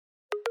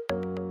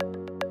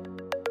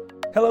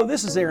Hello,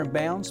 this is Aaron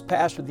Bounds,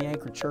 pastor of the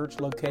Anchor Church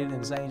located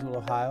in Zanesville,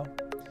 Ohio.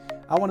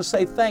 I want to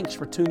say thanks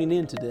for tuning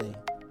in today.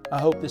 I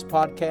hope this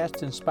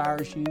podcast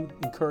inspires you,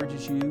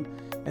 encourages you,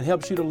 and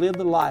helps you to live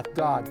the life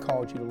God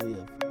called you to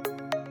live.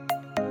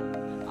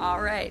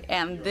 All right,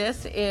 and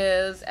this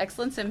is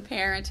Excellence in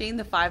Parenting,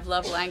 the 5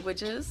 Love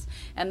Languages,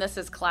 and this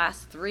is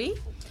Class 3.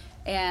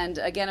 And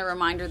again, a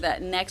reminder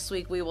that next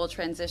week we will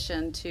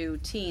transition to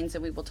teens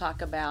and we will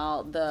talk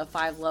about the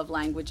 5 love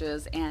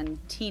languages and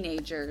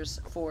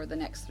teenagers for the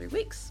next 3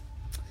 weeks.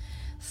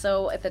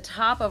 So at the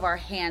top of our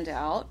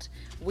handout,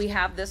 we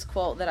have this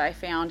quote that I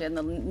found in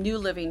the New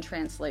Living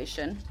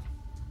Translation.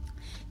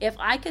 If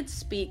I could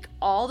speak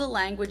all the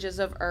languages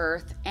of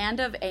earth and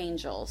of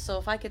angels, so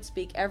if I could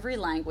speak every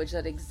language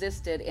that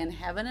existed in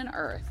heaven and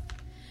earth,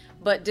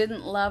 but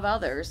didn't love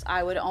others,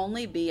 I would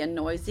only be a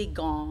noisy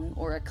gong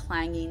or a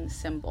clanging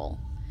cymbal.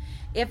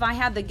 If I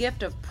had the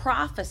gift of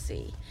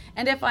prophecy,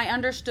 and if I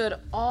understood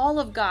all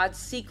of God's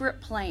secret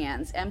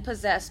plans and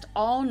possessed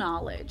all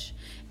knowledge,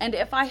 and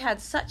if I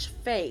had such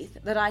faith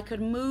that I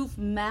could move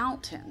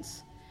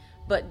mountains,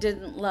 but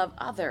didn't love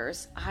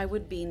others, I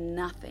would be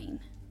nothing.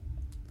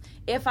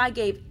 If I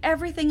gave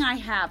everything I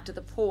have to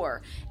the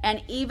poor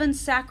and even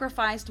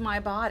sacrificed my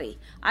body,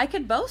 I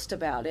could boast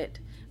about it.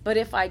 But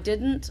if I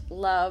didn't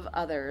love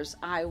others,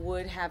 I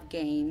would have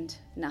gained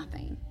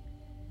nothing.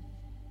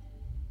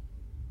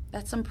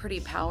 That's some pretty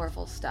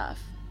powerful stuff.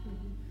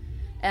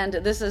 And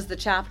this is the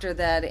chapter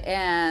that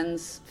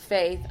ends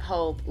faith,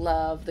 hope,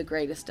 love. The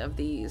greatest of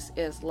these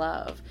is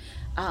love.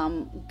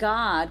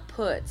 God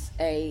puts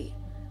a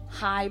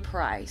high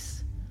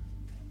price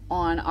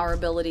on our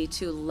ability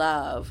to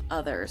love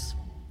others.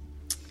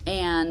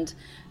 And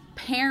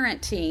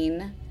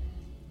parenting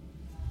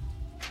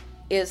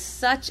is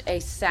such a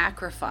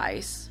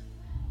sacrifice.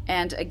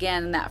 And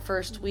again, in that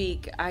first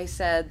week, I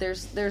said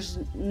there's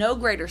no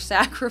greater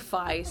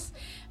sacrifice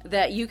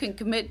that you can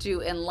commit to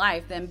in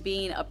life than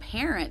being a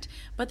parent,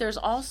 but there's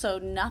also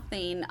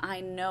nothing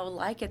I know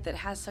like it that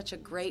has such a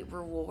great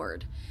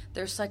reward.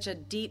 There's such a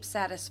deep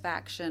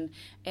satisfaction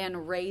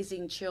in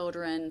raising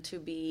children to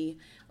be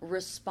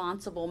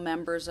responsible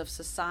members of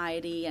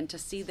society and to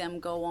see them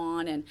go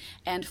on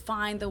and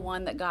find the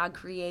one that God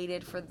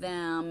created for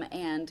them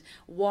and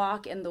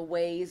walk in the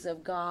ways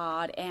of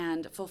God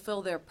and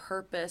fulfill their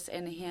purpose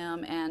in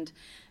Him. And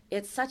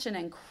it's such an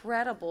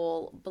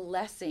incredible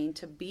blessing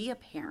to be a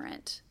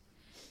parent.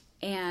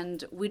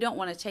 And we don't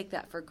want to take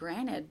that for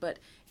granted, but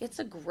it's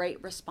a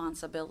great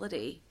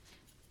responsibility.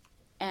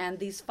 And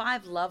these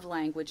 5 love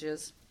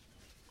languages.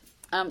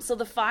 So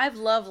the 5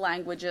 love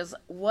languages,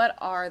 what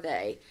are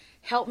they?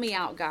 Help me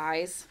out,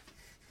 guys.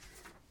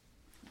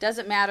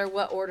 Doesn't matter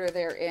what order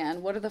they're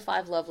in. What are the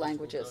 5 love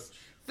languages?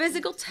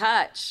 Physical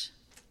touch.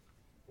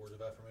 Words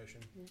of affirmation.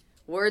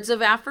 Words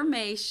of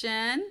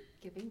affirmation.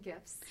 Giving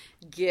gifts.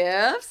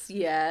 Gifts,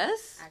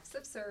 yes. Acts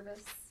of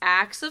service.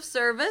 Acts of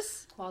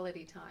service.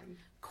 Quality time.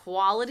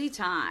 Quality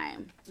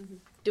time. Mm-hmm.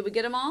 Did we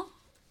get them all?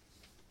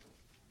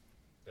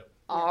 Yep.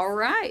 All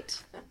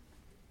right.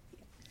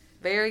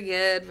 Very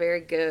good, very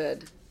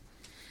good.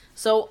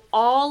 So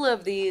all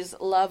of these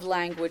love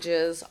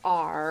languages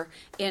are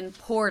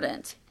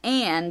important.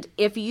 And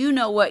if you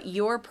know what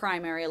your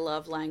primary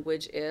love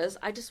language is,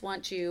 I just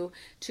want you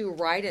to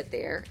write it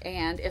there.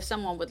 And if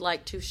someone would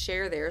like to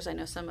share theirs, I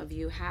know some of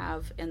you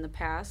have in the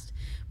past,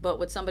 but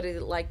would somebody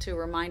like to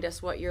remind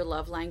us what your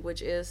love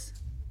language is?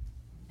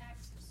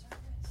 Acts of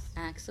service.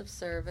 Acts of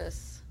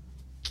service.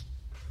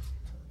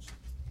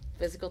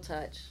 Physical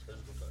touch.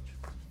 Physical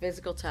touch.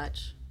 Physical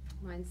touch.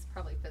 Mine's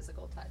probably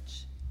physical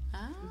touch.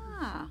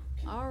 Ah,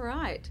 all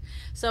right.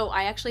 So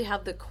I actually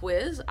have the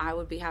quiz. I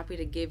would be happy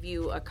to give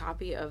you a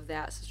copy of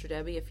that, Sister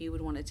Debbie, if you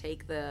would want to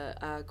take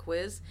the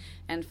quiz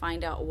and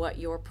find out what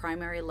your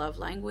primary love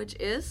language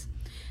is.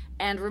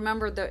 And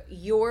remember that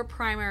your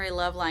primary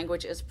love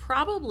language is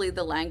probably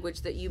the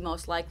language that you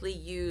most likely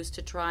use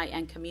to try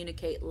and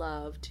communicate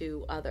love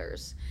to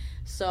others.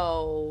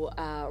 So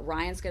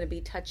Ryan's going to be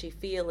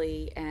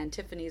touchy-feely, and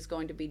Tiffany's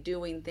going to be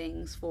doing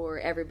things for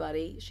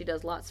everybody. She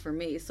does lots for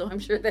me, so I'm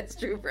sure that's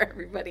true for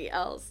everybody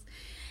else.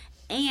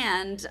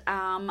 And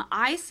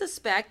I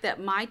suspect that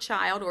my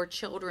child or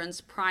children's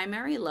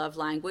primary love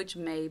language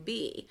may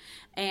be,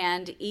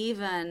 and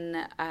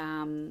even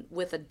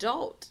with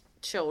adult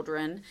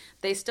children,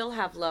 they still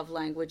have love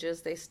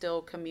languages. They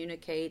still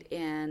communicate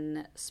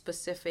in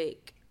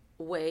specific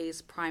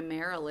ways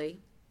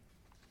primarily.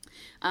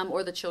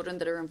 Or the children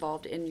that are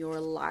involved in your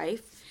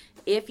life.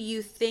 If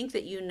you think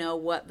that you know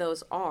what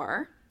those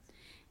are,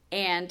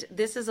 and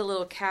this is a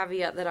little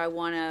caveat that I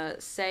want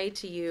to say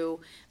to you,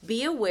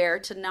 be aware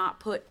to not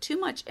put too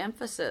much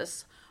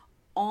emphasis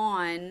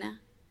on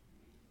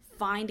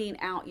finding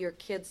out your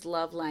kids'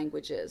 love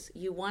languages.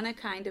 You want to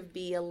kind of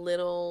be a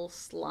little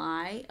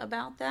sly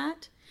about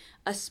that,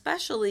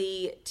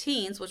 especially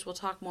teens, which we'll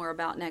talk more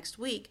about next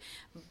week.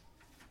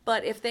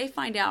 But if they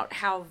find out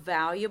how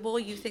valuable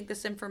you think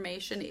this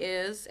information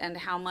is and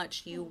how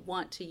much you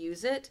want to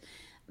use it,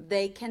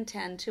 they can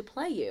tend to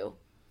play you.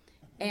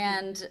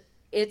 And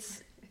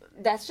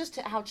that's just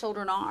how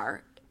children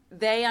are.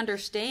 they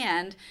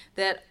understand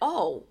that,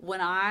 oh, when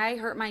I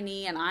hurt my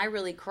knee and I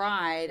really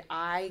cried,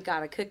 I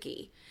got a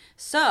cookie.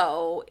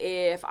 So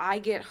if I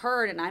get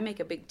hurt and I make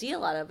a big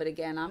deal out of it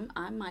again,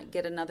 I might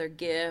get another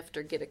gift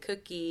or get a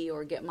cookie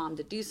or get mom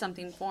to do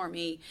something for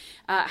me,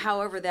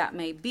 however that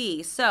may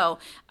be. So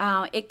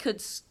it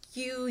could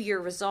skew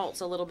your results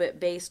a little bit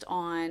based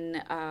on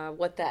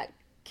what that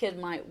kid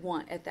might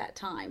want at that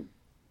time.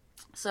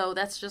 So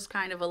that's just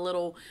kind of a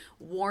little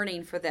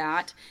warning for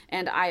that.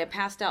 And I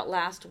passed out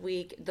last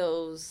week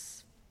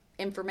those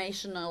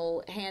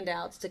informational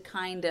handouts to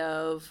kind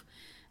of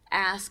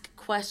ask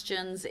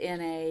questions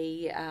in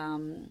a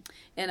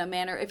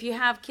manner. If you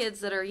have kids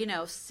that are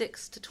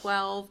 6 to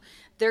 12,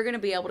 they're going to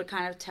be able to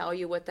kind of tell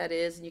you what that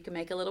is, and you can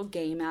make a little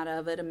game out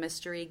of it, a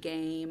mystery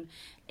game.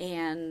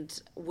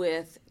 And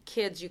with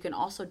kids, you can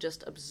also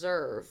just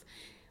observe.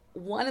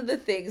 One of the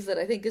things that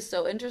I think is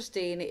so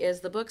interesting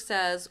is the book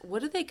says,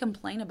 what do they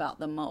complain about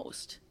the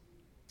most?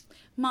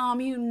 Mom,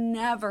 you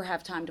never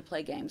have time to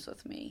play games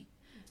with me.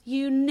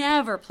 You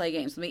never play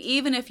games with me,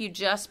 even if you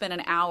just spent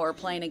an hour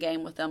playing a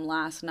game with them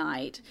last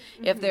night.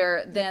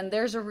 Then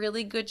there's a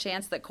really good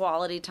chance that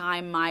quality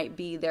time might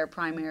be their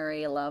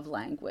primary love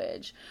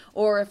language.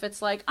 Or if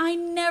it's like, I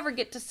never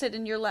get to sit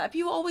in your lap.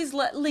 You always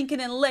let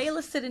Lincoln and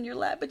Layla sit in your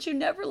lap, but you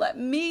never let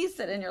me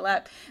sit in your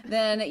lap.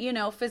 Then,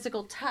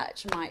 physical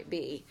touch might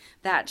be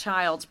that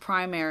child's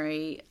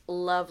primary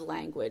love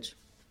language.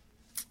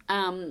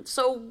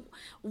 So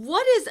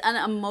what is an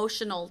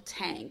emotional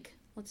tank?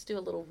 Let's do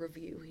a little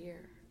review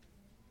here.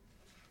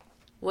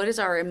 What is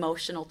our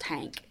emotional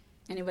tank?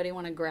 Anybody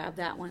want to grab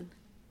that one?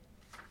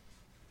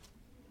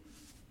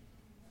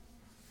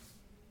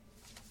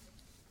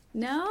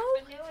 No?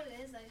 I know what it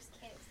is, I just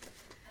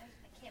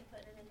can't put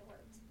it into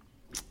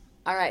words.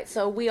 All right,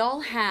 so we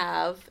all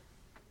have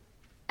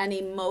an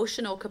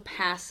emotional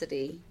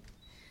capacity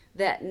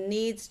that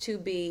needs to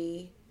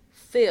be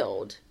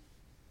filled.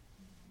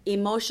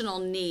 Emotional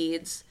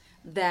needs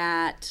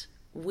that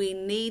we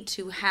need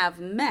to have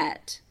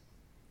met.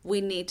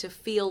 We need to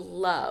feel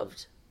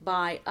loved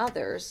by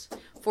others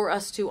for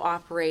us to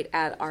operate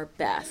at our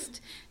best.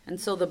 And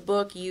so the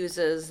book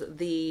uses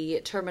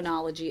the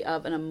terminology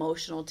of an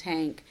emotional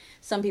tank.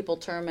 Some people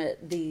term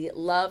it the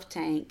love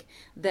tank,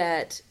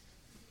 that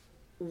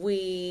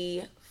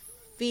we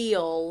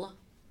feel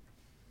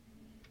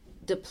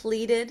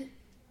depleted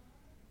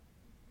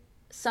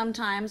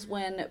sometimes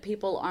when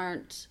people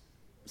aren't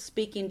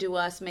speaking to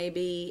us,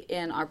 maybe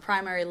in our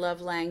primary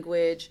love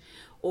language,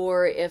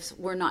 or if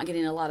we're not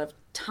getting a lot of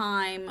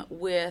time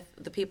with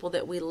the people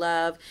that we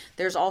love.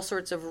 There's all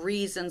sorts of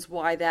reasons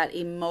why that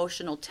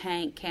emotional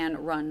tank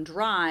can run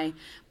dry,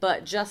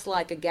 but just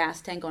like a gas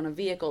tank on a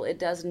vehicle, it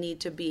does need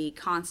to be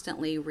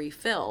constantly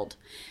refilled.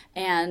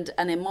 And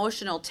an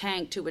emotional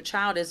tank to a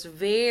child is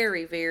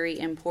very, very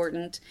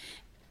important.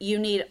 You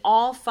need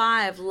all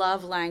 5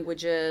 love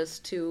languages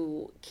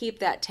to keep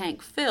that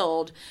tank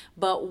filled,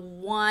 but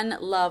one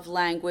love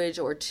language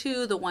or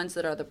 2, the ones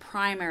that are the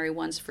primary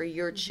ones for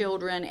your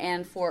children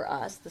and for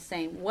us the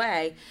same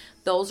way,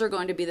 those are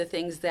going to be the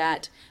things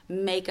that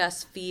make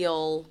us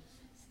feel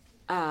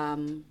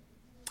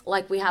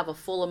like we have a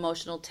full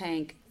emotional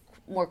tank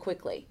more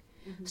quickly.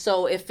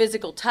 So if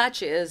physical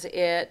touch is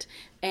it,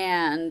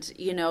 and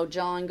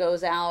John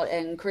goes out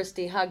and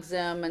Christy hugs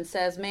him and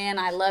says, man,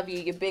 I love you,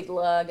 you big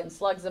lug, and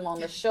slugs him on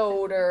the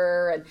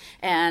shoulder,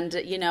 and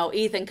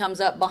Ethan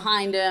comes up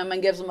behind him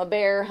and gives him a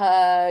bear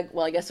hug.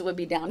 Well, I guess it would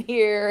be down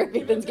here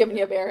if Ethan's giving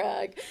you a bear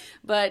hug.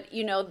 But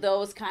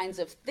those kinds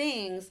of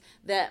things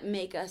that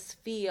make us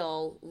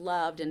feel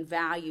loved and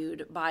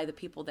valued by the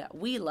people that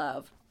we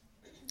love,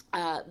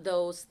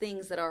 those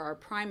things that are our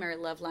primary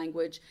love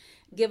language,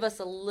 give us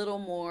a little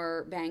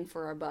more bang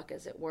for our buck,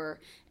 as it were.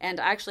 And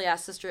I actually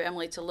asked Sister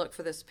Emily to look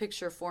for this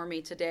picture for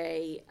me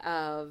today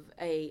of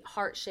a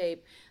heart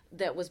shape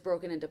that was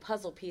broken into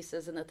puzzle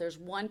pieces, and that there's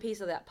one piece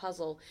of that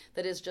puzzle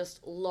that is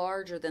just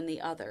larger than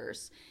the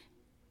others.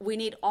 We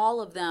need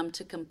all of them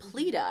to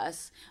complete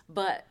us,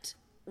 but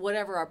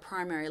whatever our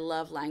primary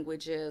love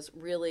language is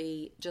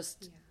really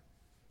just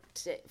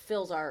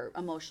fills our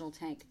emotional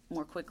tank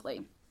more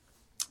quickly.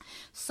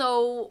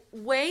 So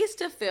ways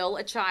to fill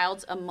a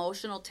child's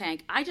emotional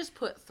tank. I just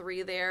put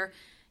 3 there.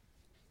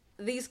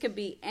 These could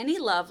be any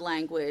love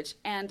language,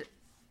 and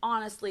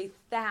honestly,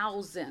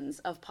 thousands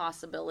of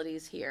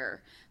possibilities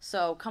here.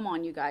 So come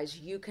on, you guys,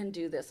 you can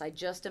do this. I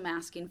just am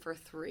asking for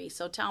 3.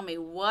 So tell me,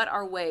 what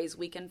are ways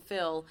we can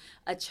fill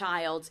a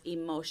child's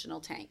emotional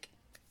tank?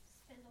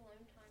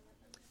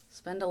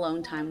 Spend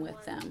alone time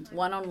with them.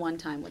 One-on-one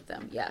time with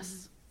them.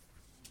 Yes.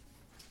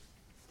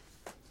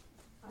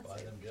 Buy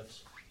them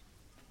gifts.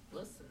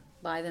 Listen.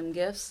 Buy them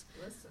gifts.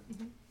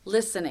 Listen.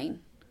 Listening.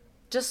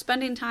 Just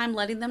spending time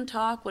letting them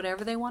talk,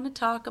 whatever they want to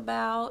talk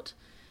about.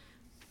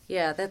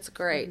 Yeah, that's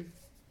great.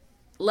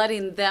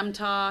 Letting them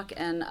talk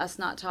and us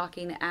not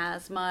talking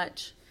as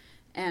much,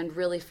 and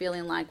really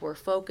feeling like we're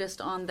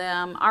focused on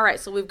them. All right,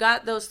 so we've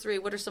got those 3.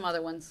 What are some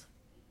other ones?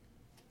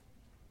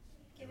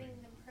 Giving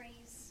them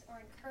praise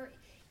or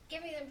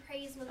giving them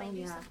praise when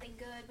they do something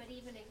good, but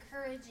even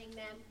encouraging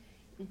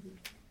them.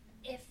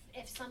 If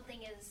something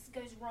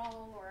goes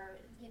wrong or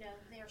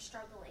they're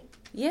struggling.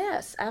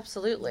 Yes,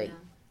 absolutely. Yeah.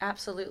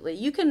 Absolutely.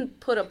 You can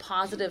put a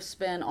positive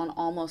spin on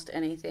almost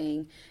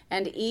anything.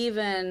 And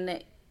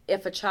even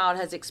if a child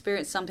has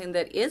experienced something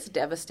that is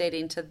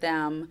devastating to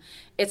them,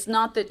 it's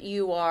not that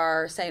you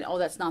are saying, oh,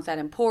 that's not that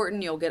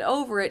important, you'll get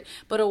over it,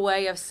 but a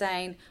way of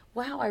saying,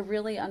 wow, I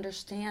really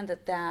understand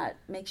that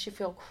makes you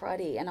feel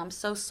cruddy, and I'm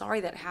so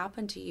sorry that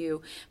happened to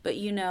you, but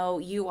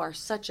you are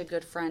such a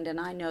good friend, and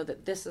I know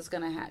that this is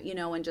going to happen,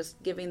 and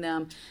just giving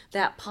them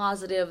that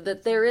positive,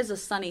 that there is a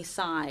sunny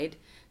side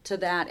to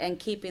that, and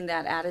keeping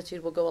that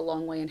attitude will go a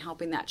long way in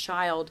helping that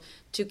child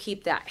to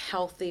keep that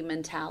healthy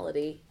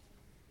mentality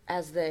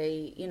as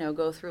they,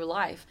 go through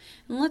life.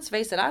 And let's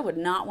face it, I would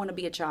not want to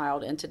be a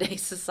child in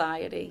today's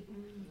society.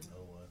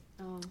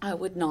 I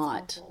would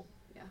not. Awful.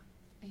 Yeah,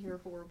 I hear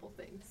horrible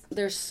things.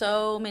 There's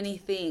so many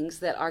things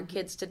that our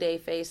kids today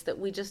face that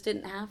we just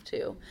didn't have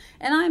to.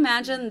 And I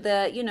imagine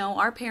that,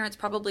 our parents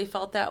probably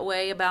felt that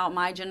way about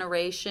my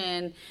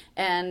generation,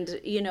 and,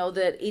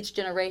 that each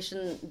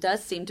generation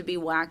does seem to be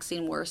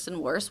waxing worse and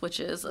worse, which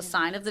is a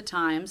sign of the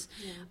times.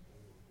 Yeah.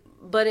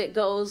 But it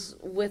goes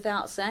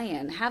without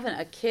saying, having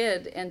a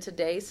kid in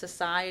today's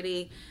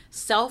society,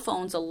 cell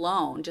phones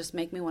alone just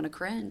make me want to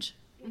cringe.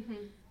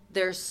 Mm-hmm.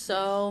 There's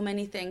so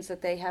many things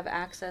that they have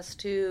access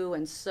to,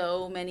 and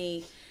so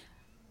many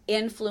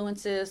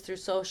influences through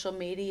social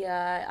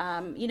media.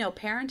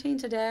 Parenting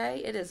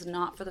today, it is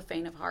not for the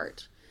faint of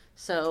heart.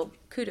 So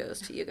kudos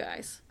to you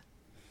guys.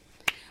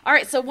 All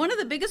right, so one of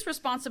the biggest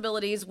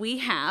responsibilities we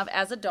have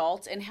as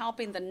adults in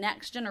helping the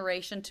next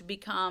generation to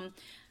become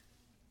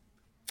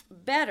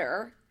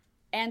better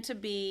and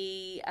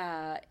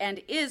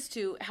is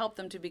to help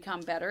them to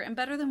become better and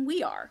better than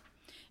we are.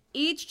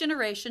 Each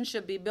generation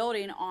should be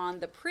building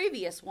on the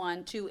previous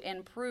one to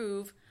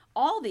improve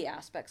all the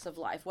aspects of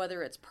life,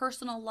 whether it's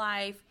personal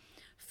life,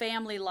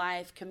 family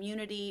life,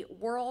 community,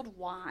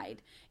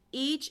 worldwide.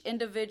 Each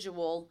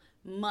individual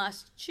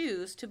must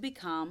choose to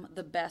become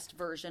the best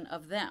version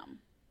of them.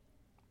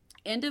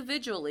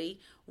 Individually,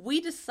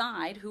 we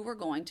decide who we're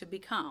going to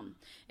become.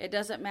 It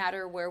doesn't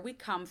matter where we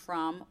come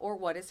from or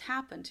what has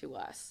happened to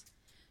us.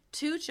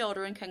 Two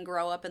children can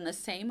grow up in the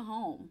same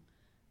home,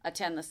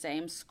 attend the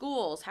same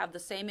schools, have the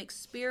same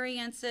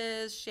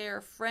experiences, share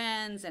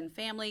friends and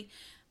family,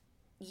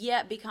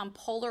 yet become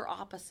polar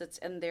opposites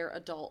in their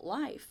adult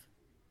life.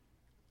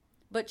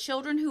 But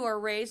children who are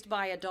raised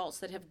by adults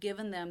that have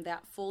given them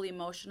that full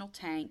emotional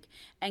tank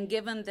and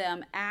given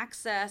them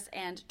access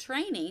and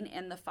training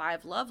in the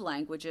 5 love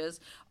languages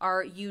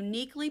are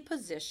uniquely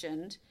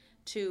positioned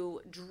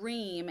to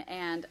dream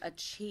and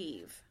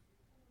achieve.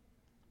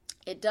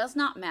 It does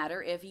not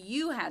matter if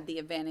you had the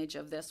advantage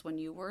of this when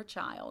you were a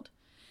child.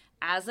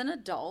 As an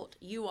adult,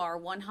 you are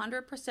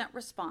 100%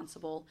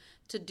 responsible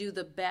to do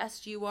the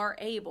best you are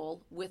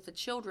able with the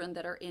children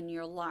that are in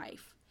your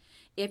life.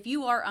 If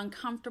you are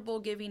uncomfortable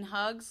giving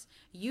hugs,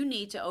 you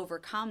need to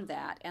overcome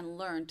that and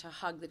learn to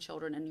hug the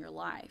children in your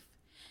life.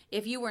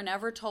 If you were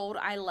never told,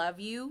 I love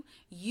you,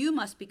 you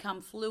must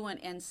become fluent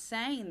in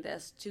saying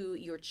this to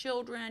your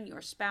children,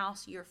 your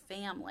spouse, your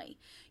family.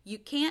 You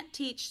can't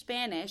teach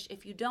Spanish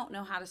if you don't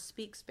know how to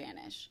speak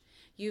Spanish.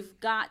 You've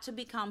got to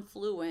become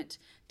fluent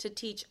to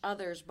teach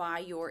others by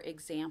your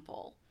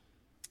example.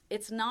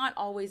 It's not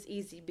always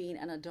easy being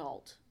an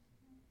adult.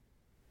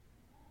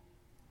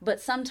 But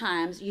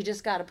sometimes you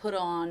just got to put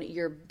on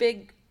your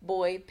big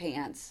boy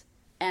pants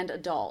and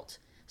adult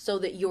so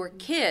that your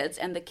kids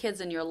and the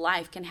kids in your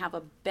life can have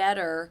a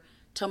better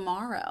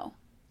tomorrow.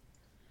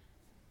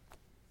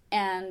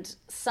 And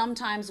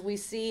sometimes we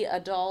see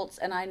adults,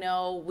 and I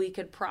know we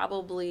could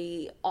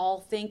probably all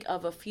think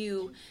of a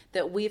few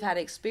that we've had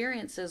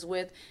experiences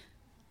with,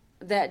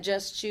 that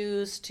just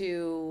choose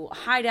to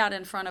hide out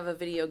in front of a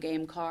video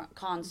game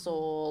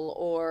console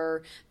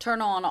or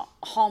turn on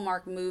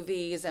Hallmark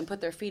movies and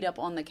put their feet up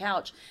on the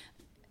couch.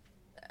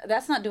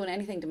 That's not doing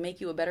anything to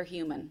make you a better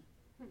human.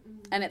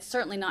 And it's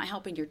certainly not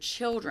helping your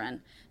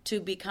children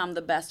to become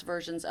the best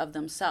versions of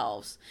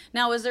themselves.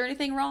 Now, is there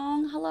anything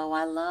wrong? Hello,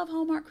 I love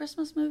Hallmark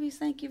Christmas movies.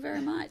 Thank you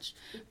very much.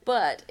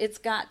 But it's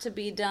got to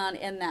be done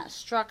in that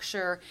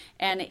structure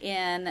and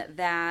in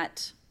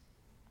that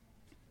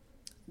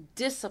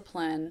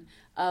discipline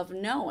of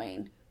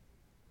knowing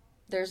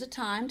there's a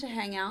time to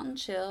hang out and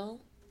chill.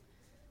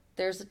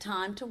 There's a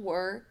time to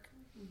work.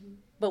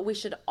 But we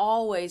should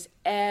always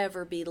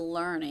ever be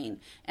learning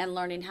and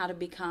learning how to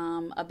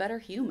become a better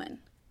human.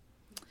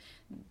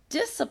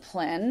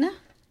 Discipline,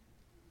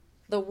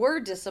 the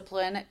word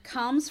discipline,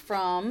 comes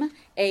from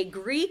a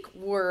Greek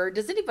word.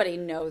 Does anybody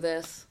know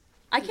this?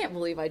 I can't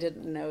believe I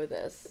didn't know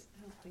this.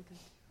 I don't think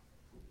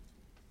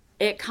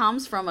It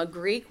comes from a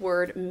Greek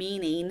word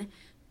meaning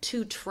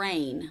to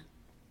train.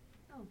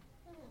 Oh.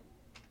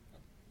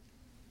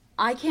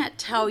 I can't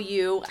tell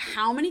you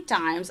how many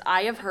times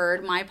I have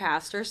heard my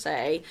pastor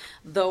say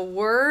the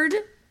word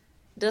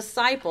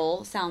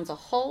disciple sounds a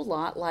whole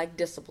lot like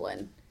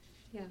discipline.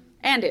 Yeah.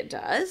 And it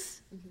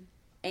does.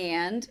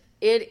 And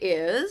it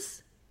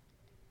is.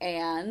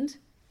 And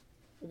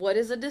what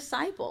is a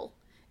disciple?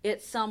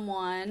 It's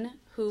someone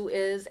who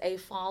is a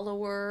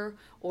follower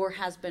or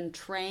has been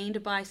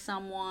trained by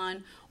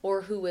someone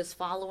or who is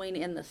following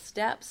in the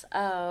steps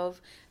of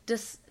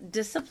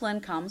discipline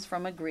comes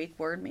from a Greek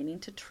word meaning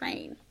to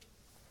train.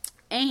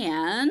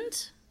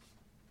 And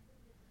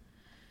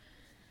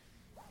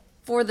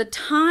for the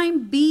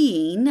time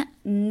being,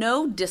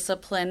 no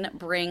discipline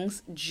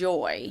brings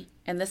joy.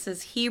 And this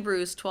is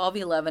Hebrews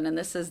 12:11, and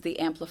this is the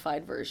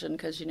Amplified version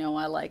because, you know,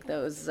 I like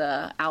those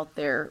out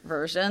there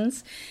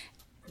versions.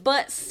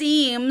 But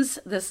seems,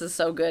 this is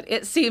so good,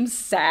 it seems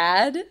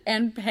sad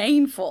and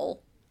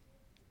painful.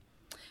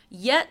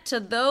 Yet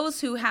to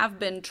those who have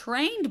been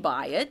trained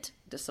by it,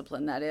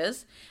 discipline that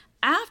is,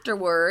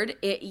 afterward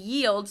it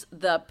yields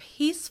the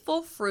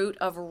peaceful fruit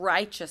of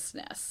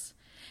righteousness.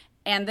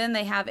 And then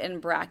they have in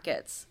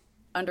brackets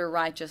under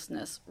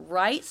righteousness,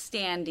 right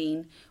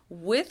standing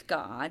with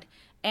God,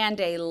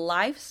 and a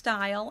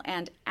lifestyle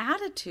and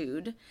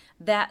attitude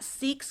that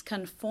seeks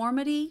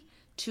conformity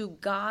to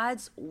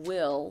God's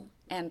will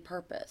and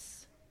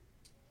purpose.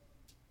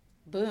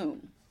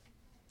 Boom.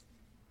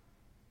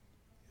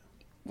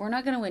 We're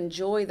not going to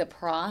enjoy the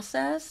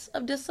process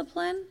of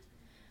discipline,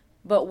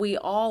 but we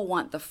all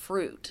want the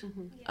fruit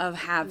of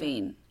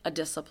having a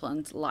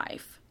disciplined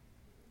life.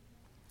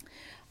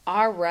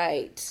 All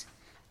right.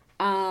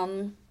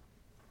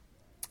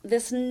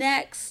 This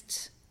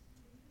next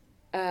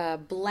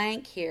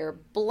blank here.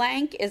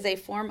 Blank is a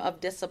form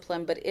of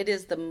discipline, but it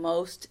is the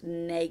most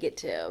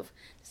negative.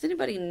 Does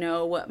anybody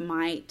know what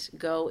might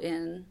go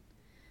in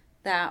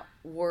that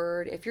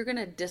word? If you're going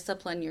to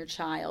discipline your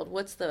child,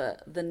 what's the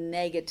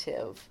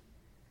negative?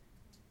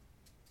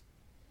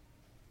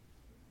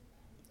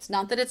 It's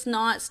not that it's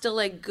not still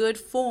a good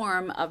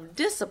form of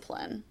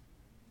discipline.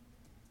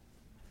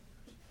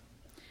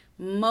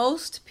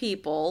 Most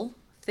people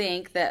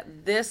think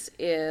that this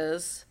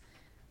is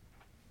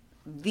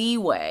the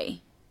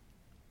way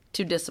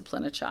to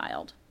discipline a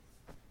child.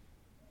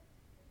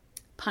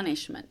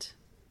 Punishment.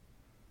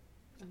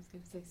 I was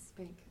going to say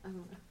spank. I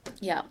don't know.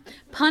 Yeah.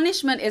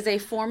 Punishment is a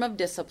form of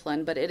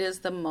discipline, but it is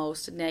the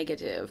most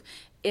negative.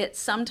 It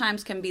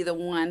sometimes can be the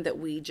one that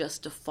we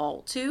just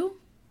default to.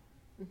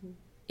 Mm-hmm.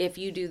 If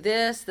you do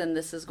this, then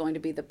this is going to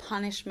be the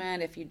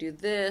punishment. If you do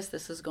this,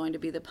 this is going to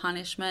be the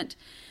punishment.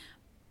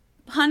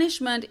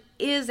 Punishment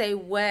is a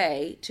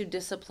way to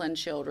discipline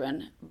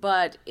children,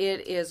 but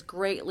it is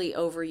greatly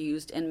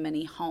overused in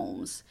many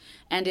homes,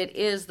 and it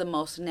is the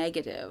most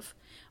negative.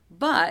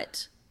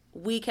 But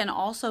we can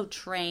also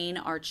train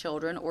our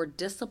children or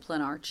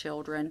discipline our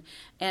children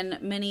in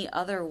many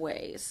other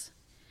ways.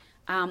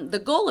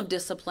 The goal of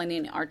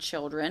disciplining our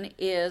children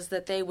is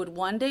that they would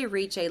one day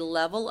reach a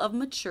level of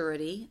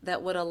maturity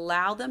that would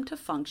allow them to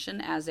function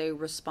as a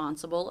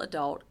responsible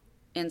adult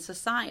in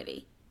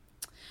society.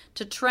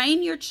 To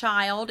train your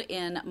child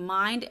in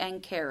mind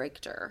and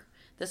character.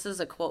 This is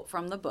a quote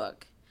from the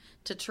book.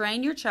 To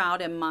train your child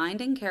in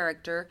mind and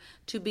character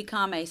to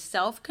become a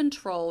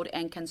self-controlled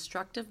and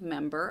constructive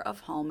member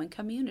of home and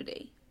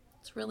community.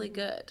 It's really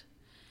good.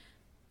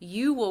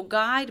 You will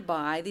guide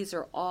by, these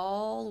are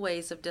all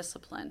ways of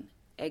discipline.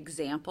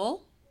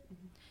 Example,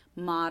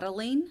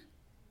 modeling,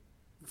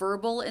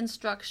 verbal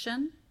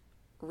instruction,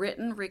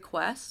 written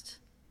request,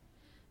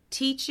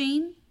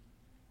 teaching,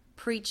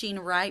 preaching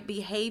right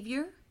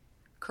behavior,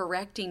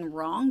 correcting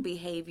wrong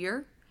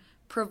behavior,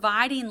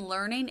 providing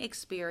learning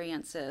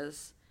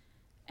experiences,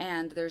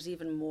 and there's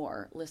even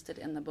more listed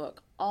in the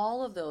book.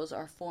 All of those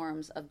are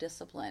forms of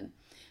discipline.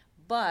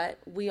 But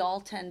we all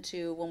tend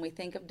to, when we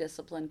think of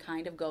discipline,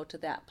 kind of go to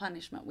that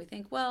punishment. We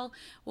think, well,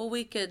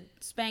 we could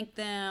spank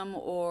them,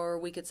 or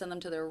we could send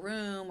them to their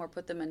room, or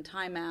put them in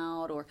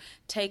timeout, or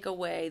take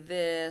away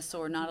this,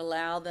 or not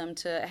allow them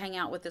to hang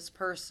out with this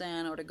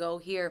person, or to go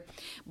here.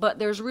 But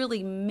there's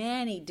really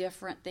many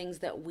different things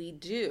that we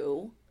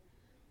do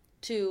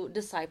to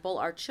disciple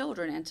our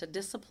children and to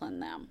discipline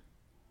them.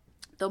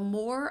 The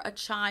more a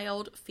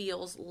child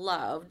feels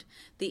loved,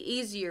 the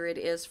easier it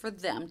is for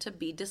them to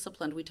be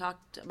disciplined. We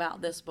talked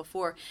about this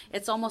before.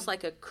 It's almost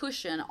like a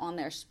cushion on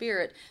their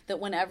spirit that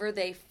whenever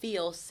they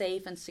feel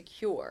safe and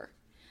secure,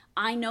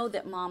 I know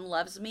that mom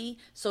loves me,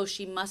 so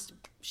she must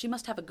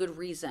have a good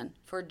reason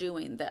for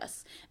doing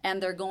this.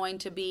 And they're going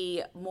to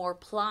be more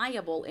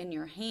pliable in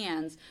your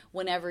hands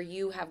whenever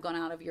you have gone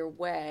out of your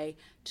way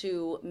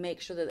to make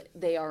sure that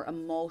they are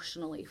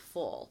emotionally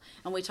full.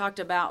 And we talked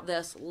about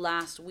this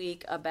last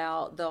week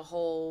about the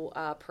whole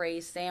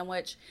praise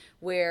sandwich,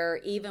 where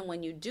even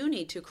when you do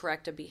need to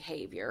correct a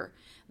behavior,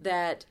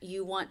 that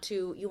you want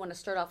to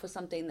start off with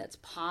something that's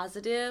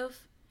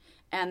positive,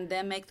 and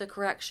then make the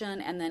correction,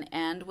 and then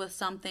end with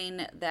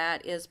something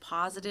that is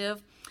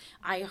positive.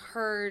 I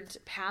heard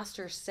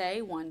Pastor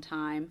say one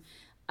time,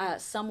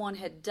 someone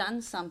had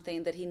done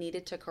something that he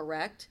needed to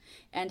correct,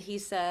 and he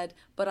said,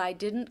 but I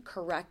didn't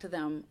correct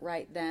them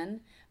right then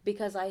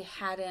because I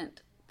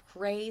hadn't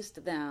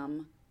praised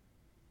them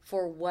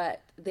for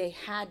what they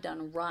had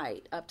done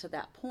right up to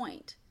that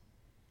point.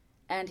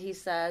 And he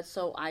said,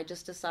 so I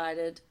just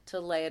decided to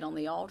lay it on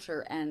the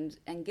altar and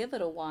give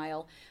it a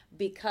while,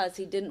 because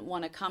he didn't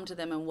want to come to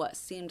them in what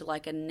seemed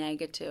like a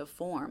negative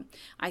form.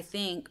 I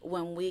think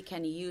when we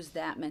can use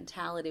that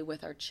mentality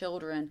with our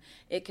children,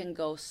 it can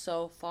go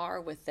so far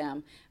with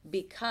them,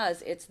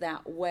 because it's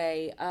that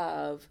way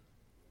of,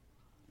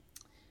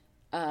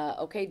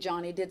 okay,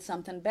 Johnny did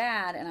something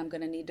bad and I'm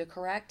going to need to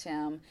correct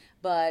him.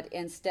 But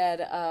instead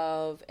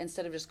of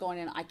just going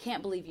in, I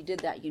can't believe you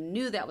did that. You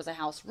knew that was a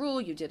house rule.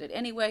 You did it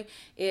anyway.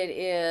 It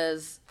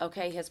is,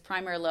 okay, his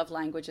primary love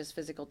language is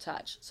physical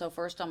touch. So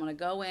first I'm going to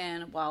go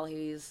in while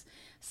he's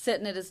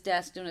sitting at his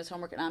desk doing his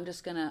homework, and I'm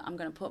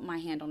going to put my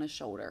hand on his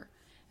shoulder.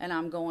 And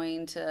I'm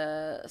going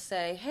to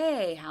say,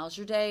 hey, how's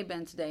your day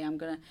been today? I'm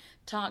going to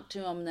talk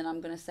to him. And then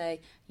I'm going to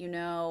say,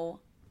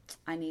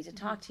 I need to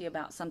talk to you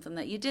about something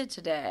that you did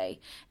today.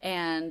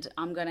 And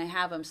I'm going to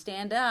have him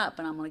stand up,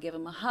 and I'm going to give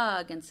him a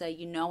hug and say,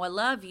 I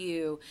love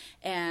you.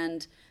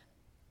 And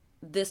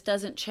this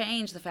doesn't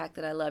change the fact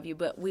that I love you,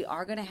 but we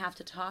are going to have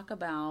to talk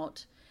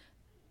about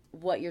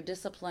what your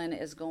discipline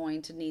is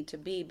going to need to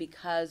be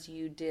because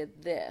you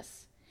did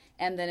this.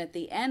 And then at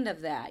the end of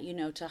that,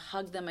 to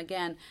hug them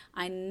again.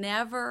 I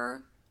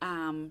never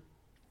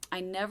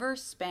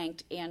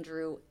spanked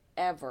Andrew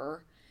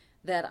ever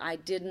that I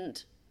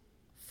didn't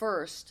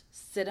first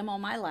sit him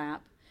on my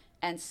lap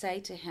and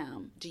say to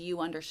him, do you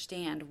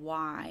understand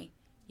why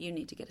you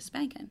need to get a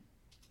spanking?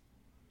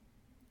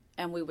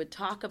 And we would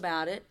talk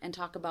about it and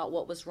talk about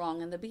what was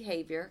wrong in the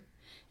behavior.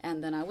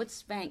 And then I would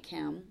spank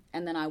him.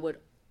 And then I would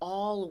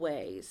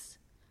always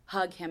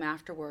hug him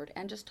afterward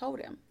and just told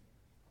him.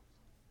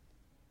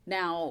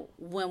 Now,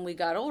 when we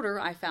got older,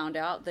 I found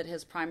out that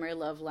his primary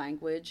love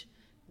language,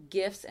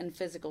 gifts and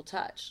physical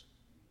touch.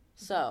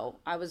 So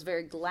I was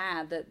very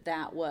glad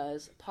that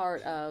was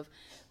part of,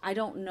 I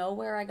don't know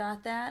where I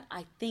got that.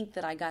 I think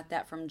that I got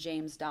that from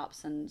James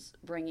Dobson's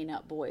Bringing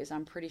Up Boys.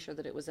 I'm pretty sure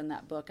that it was in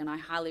that book, and I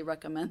highly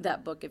recommend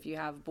that book if you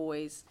have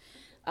boys.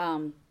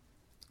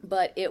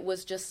 But it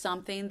was just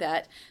something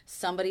that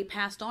somebody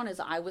passed on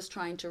as I was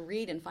trying to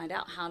read and find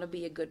out how to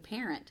be a good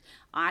parent.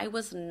 I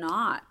was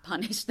not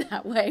punished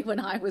that way when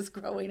I was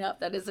growing up.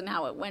 That isn't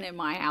how it went in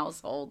my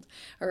household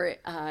or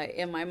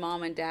in my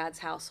mom and dad's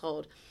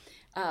household.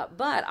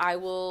 But I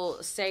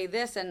will say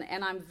this, and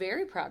I'm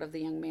very proud of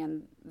the young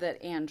man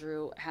that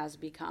Andrew has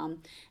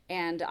become.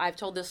 And I've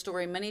told this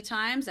story many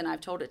times, and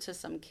I've told it to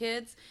some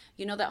kids.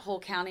 You know that whole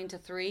counting to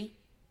 3?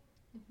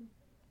 Mm-hmm.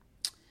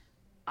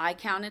 I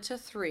counted to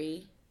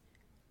 3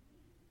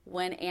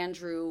 when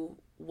Andrew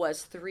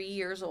was 3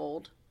 years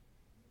old.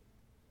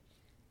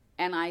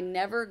 And I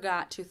never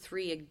got to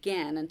 3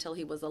 again until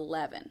he was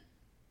 11.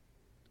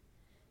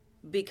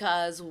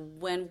 Because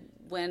when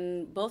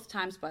both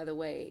times, by the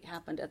way,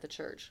 happened at the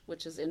church,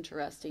 which is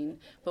interesting.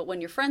 But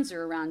when your friends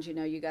are around,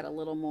 you got a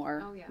little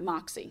more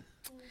moxie.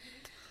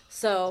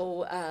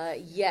 So,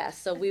 yes,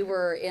 so we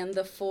were in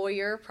the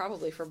foyer,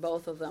 probably for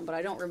both of them, but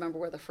I don't remember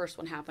where the first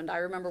one happened. I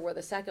remember where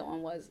the second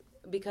one was,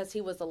 because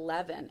he was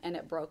 11, and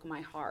it broke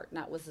my heart. And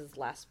that was his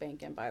last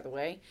spanking, by the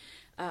way.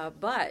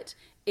 But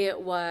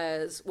it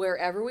was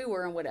wherever we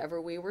were and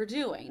whatever we were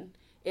doing.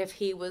 If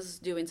he was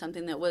doing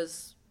something that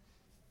was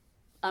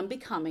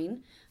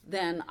unbecoming,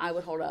 then I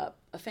would hold up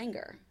a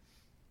finger.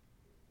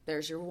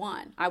 There's your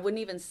 1. I wouldn't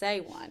even say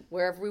 1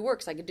 wherever we were,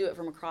 because I could do it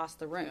from across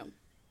the room.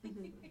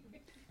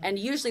 And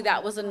usually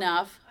that was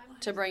enough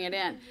to bring it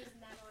in.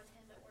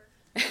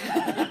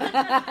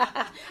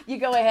 You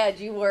go ahead,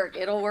 you work.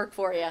 It'll work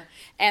for you.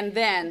 And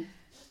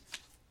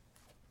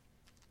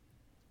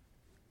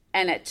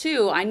at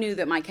 2, I knew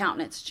that my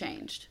countenance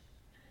changed.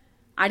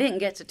 I didn't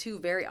get to 2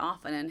 very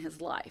often in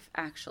his life,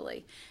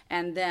 actually.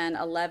 And then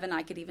 11,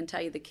 I could even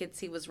tell you the kids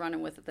he was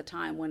running with at the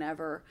time,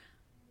 whenever.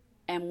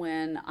 And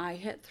when I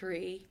hit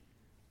 3,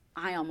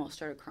 I almost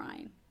started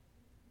crying.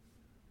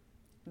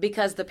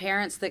 Because the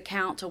parents that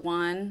count to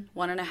 1,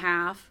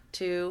 1.5,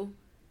 2,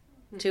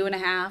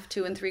 2.5,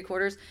 2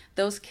 3/4,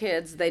 those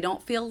kids, they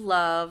don't feel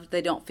loved,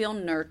 they don't feel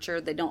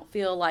nurtured, they don't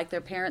feel like their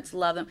parents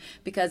love them.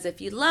 Because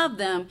if you love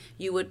them,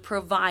 you would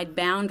provide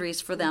boundaries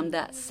for them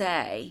that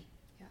say,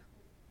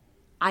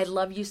 I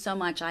love you so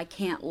much, I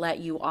can't let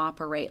you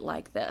operate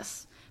like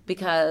this,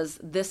 because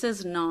this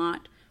is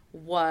not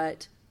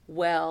what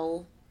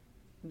well-behaved,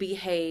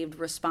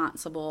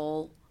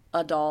 responsible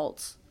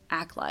adults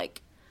act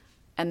like.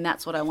 And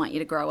that's what I want you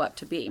to grow up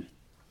to be.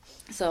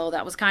 So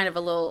that was kind of a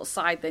little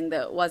side thing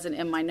that wasn't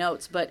in my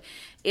notes, but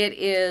it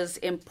is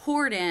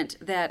important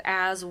that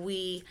as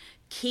we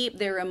keep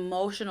their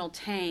emotional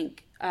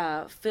tank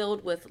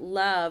filled with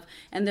love,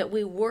 and that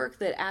we work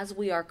that as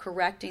we are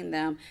correcting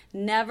them,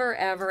 never,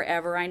 ever,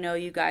 ever, I know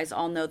you guys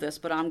all know this,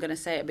 but I'm going to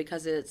say it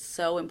because it's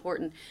so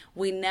important.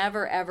 We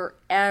never, ever,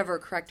 ever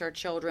correct our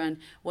children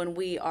when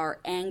we are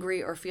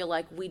angry or feel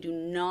like we do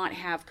not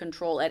have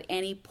control at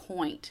any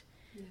point.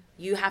 Yeah.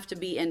 You have to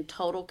be in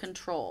total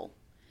control,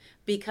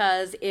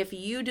 because if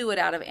you do it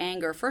out of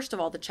anger, first of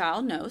all, the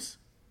child knows.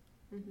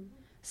 Mm-hmm.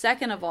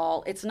 Second of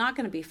all, it's not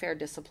going to be fair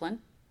discipline.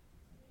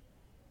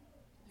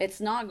 It's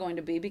not going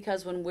to be,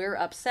 because when we're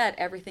upset,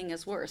 everything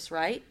is worse,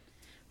 right?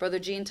 Brother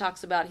Gene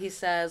talks about, he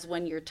says,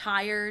 when you're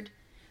tired,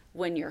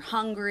 when you're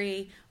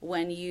hungry,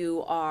 when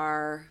you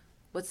are,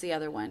 what's the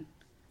other one?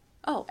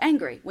 Oh,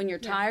 angry. When you're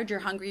tired, you're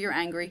hungry, you're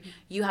angry,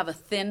 you have a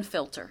thin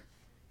filter.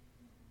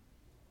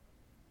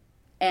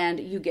 And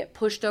you get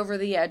pushed over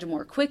the edge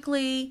more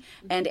quickly,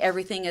 and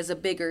everything is a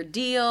bigger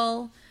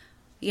deal.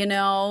 You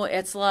know,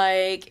 it's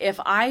like if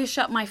I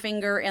shut my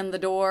finger in the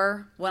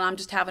door when I'm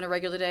just having a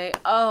regular day,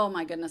 oh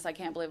my goodness, I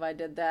can't believe I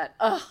did that.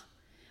 Ugh.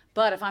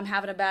 But if I'm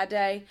having a bad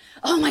day,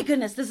 oh my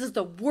goodness, this is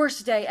the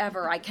worst day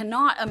ever. I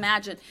cannot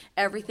imagine.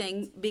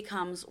 Everything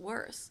becomes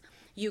worse.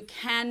 You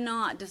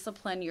cannot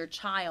discipline your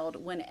child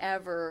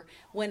whenever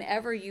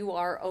you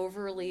are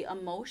overly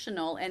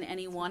emotional in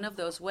any one of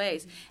those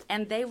ways.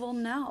 And they will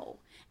know.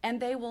 And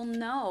they will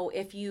know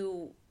if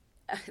you,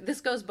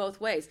 this goes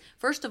both ways.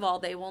 First of all,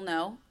 they will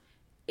know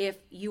if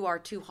you are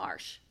too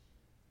harsh.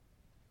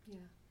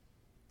 Yeah.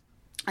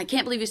 I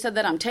can't believe you said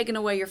that. I'm taking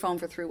away your phone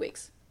for 3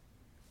 weeks.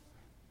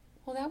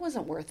 Well, that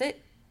wasn't worth it.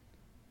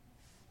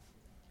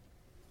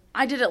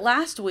 I did it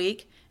last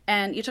week,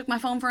 and you took my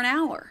phone for an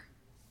hour.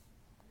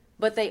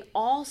 But they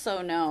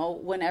also know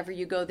whenever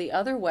you go the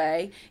other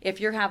way, if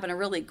you're having a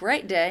really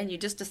great day and you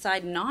just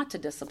decide not to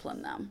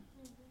discipline them.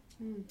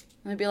 And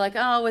they'd be like,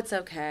 oh, it's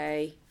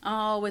okay.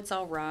 Oh, it's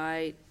all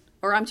right.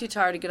 Or I'm too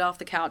tired to get off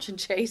the couch and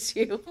chase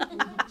you.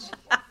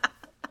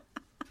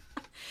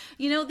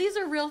 You know, these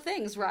are real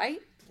things,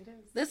 right? It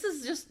is.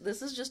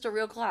 This is just a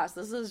real class.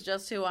 This is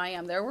just who I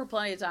am. There were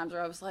plenty of times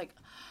where I was like,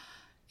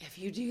 if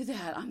you do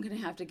that, I'm going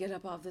to have to get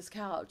up off this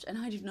couch. And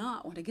I do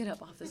not want to get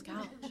up off this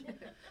couch.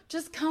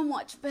 Just come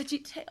watch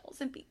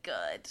VeggieTales and be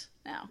good.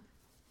 Now,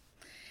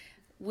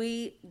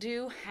 we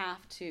do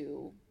have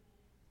to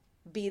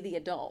be the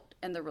adult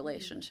in the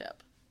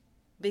relationship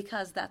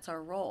because that's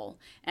our role.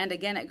 And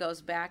again, it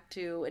goes back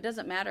to, it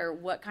doesn't matter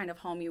what kind of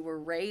home you were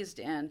raised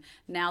in.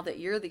 Now that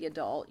you're the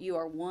adult, you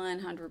are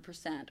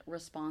 100%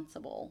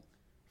 responsible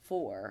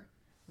for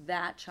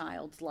that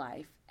child's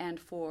life and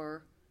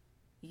for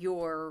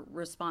your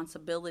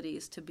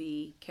responsibilities to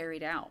be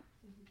carried out.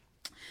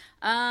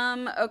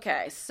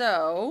 Okay,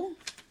 so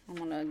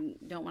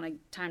don't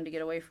want time to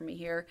get away from me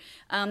here.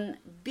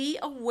 Be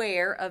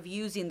aware of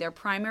using their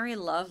primary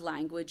love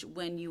language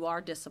when you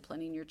are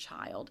disciplining your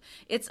child.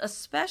 It's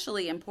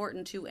especially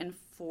important to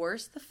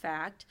enforce the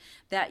fact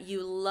that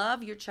you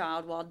love your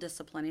child while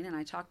disciplining, and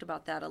I talked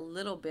about that a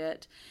little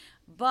bit.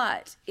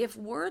 But if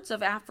words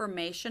of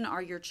affirmation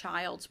are your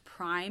child's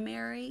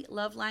primary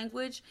love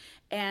language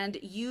and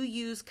you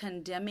use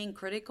condemning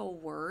critical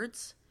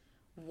words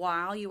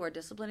while you are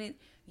disciplining,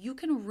 you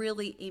can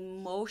really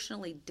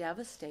emotionally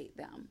devastate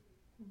them.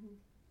 Mm-hmm.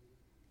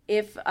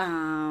 If,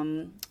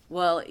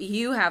 well,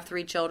 you have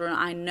 3 children.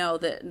 I know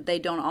that they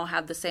don't all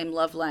have the same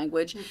love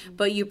language,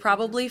 but you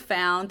probably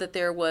found that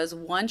there was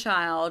one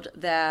child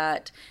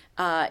that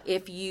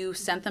if you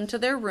sent them to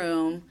their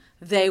room,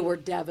 they were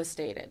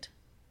devastated.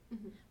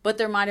 Mm-hmm. But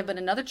there might have been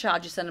another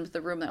child you sent them to the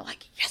room, and they're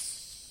like,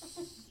 yes,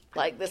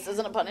 like this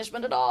isn't a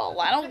punishment at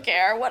all. I don't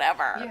care,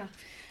 whatever. Yeah.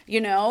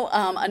 You know,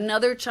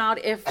 another child,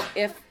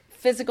 if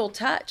physical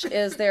touch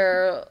is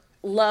their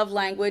love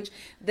language,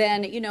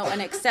 then, you know, an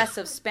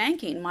excessive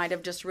spanking might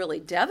have just really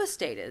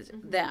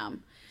devastated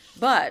them.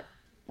 But,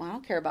 well, I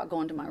don't care about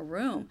going to my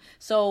room.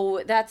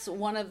 So that's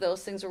one of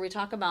those things where we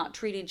talk about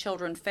treating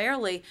children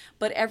fairly,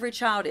 but every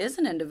child is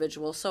an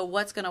individual. So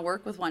what's going to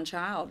work with one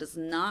child is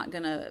not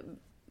going to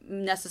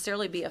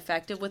necessarily be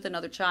effective with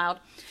another child.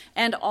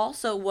 And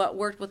also what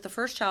worked with the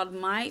first child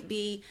might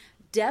be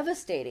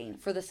devastating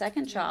for the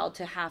second child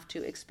to have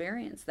to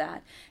experience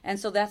that. And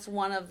so that's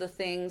one of the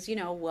things, you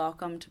know,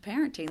 welcome to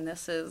parenting.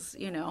 This is,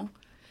 you know,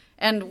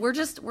 and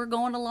we're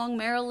going along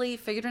merrily,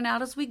 figuring it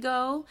out as we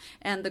go.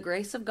 And the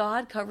grace of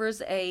God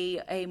covers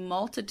a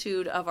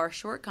multitude of our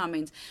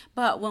shortcomings.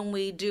 But when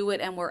we do it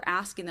and we're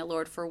asking the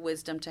Lord for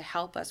wisdom to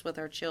help us with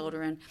our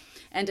children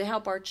and to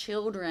help our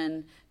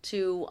children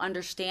to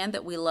understand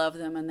that we love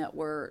them and that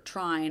we're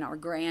trying, our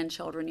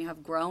grandchildren, you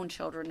have grown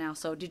children now.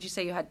 So did you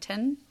say you had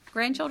 10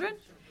 grandchildren?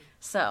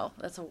 So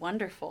that's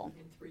wonderful.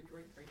 And 3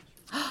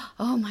 great-grandchildren.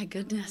 Oh my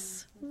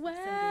goodness.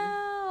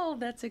 Wow,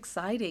 that's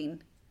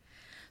exciting.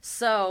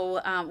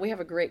 So we have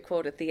a great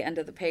quote at the end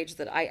of the page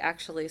that I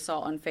actually saw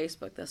on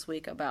Facebook this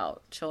week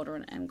about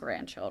children and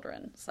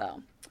grandchildren.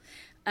 So,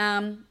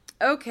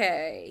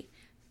 okay.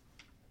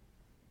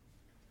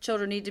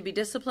 Children need to be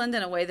disciplined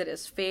in a way that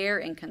is fair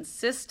and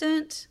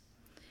consistent.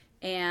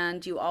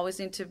 And you always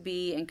need to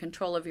be in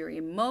control of your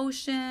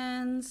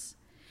emotions.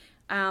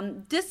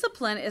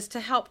 Discipline is to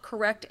help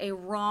correct a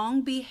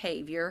wrong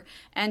behavior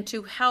and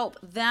to help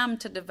them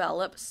to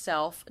develop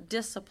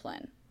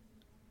self-discipline.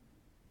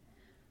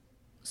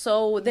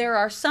 So there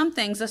are some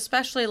things,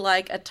 especially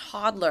like a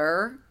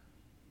toddler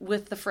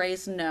with the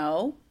phrase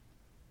no.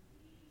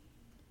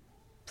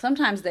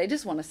 Sometimes they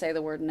just want to say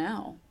the word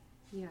no.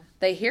 Yeah.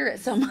 They hear it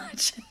so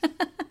much.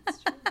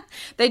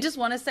 They just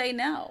want to say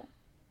no.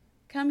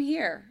 Come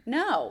here.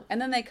 No.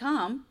 And then they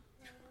come.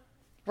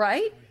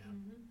 Right?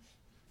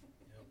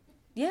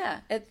 Yeah.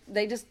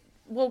 They just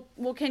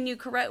well, can you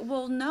correct?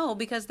 Well, no,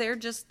 because they're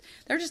just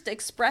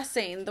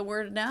expressing the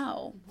word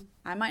no.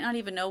 I might not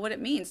even know what it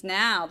means.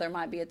 Now there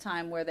might be a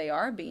time where they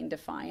are being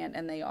defiant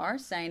and they are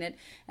saying it,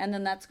 and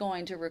then that's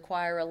going to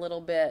require a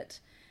little bit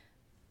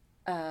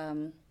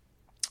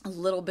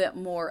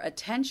more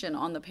attention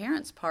on the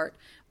parents' part.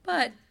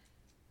 But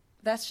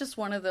that's just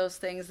one of those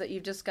things that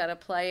you've just got to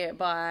play it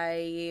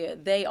by.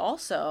 They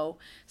also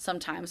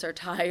sometimes are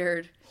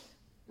tired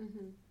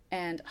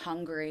and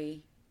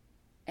hungry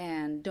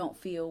and don't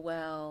feel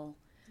well.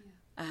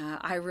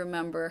 I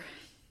remember,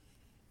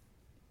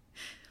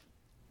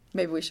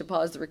 maybe we should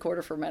pause the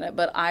recorder for a minute,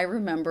 but I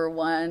remember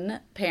one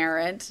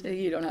parent,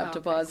 you don't have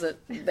to pause it,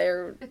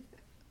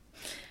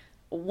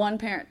 one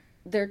parent,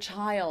 their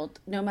child,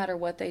 no matter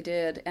what they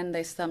did, and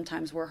they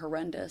sometimes were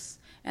horrendous,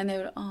 and they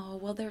would, oh,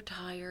 well, they're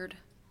tired,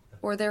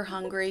 or they're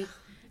hungry,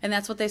 and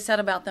that's what they said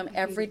about them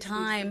every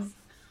time.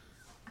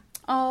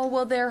 Oh,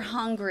 well, they're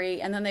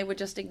hungry, and then they would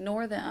just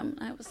ignore them.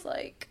 I was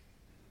like,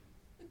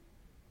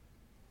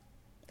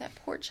 that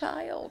poor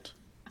child.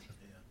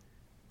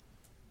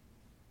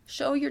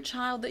 Show your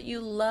child that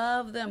you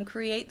love them.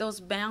 Create those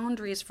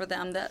boundaries for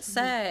them that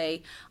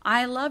say,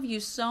 I love you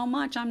so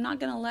much, I'm not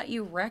going to let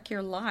you wreck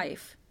your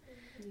life.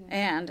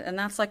 And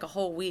that's like a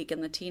whole week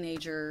in the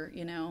teenager,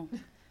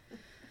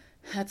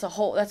 that's a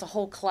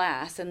whole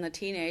class in the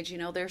teenage,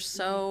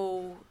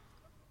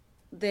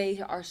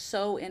 they are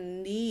so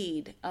in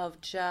need of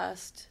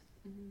just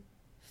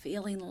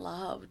feeling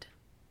loved.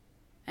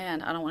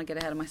 And I don't want to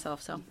get ahead of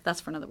myself, so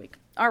that's for another week.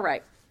 All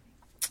right.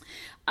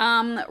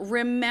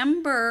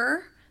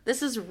 Remember,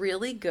 this is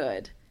really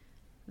good,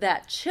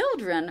 that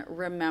children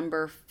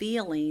remember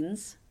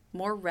feelings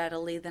more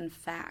readily than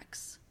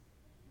facts.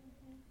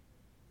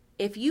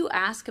 If you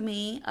ask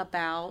me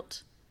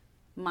about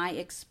my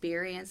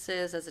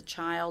experiences as a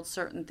child,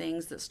 certain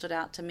things that stood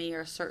out to me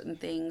or certain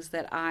things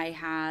that I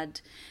had,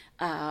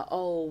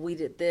 we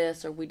did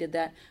this or we did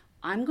that,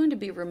 I'm going to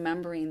be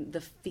remembering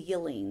the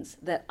feelings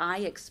that I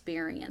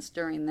experienced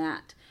during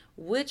that,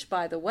 which,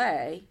 by the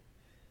way,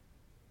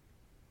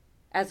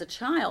 as a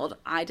child,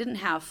 I didn't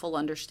have full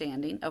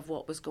understanding of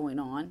what was going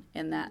on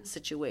in that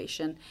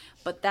situation,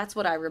 but that's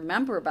what I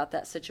remember about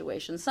that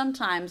situation.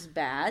 Sometimes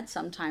bad,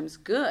 sometimes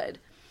good.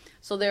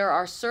 So there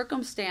are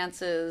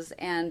circumstances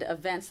and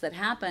events that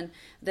happen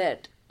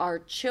that our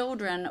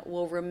children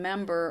will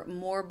remember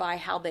more by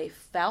how they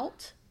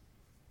felt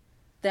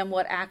than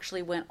what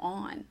actually went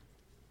on.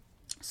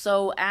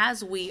 So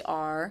as we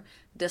are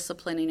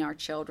disciplining our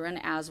children,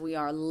 as we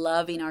are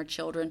loving our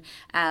children,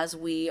 as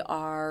we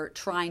are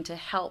trying to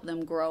help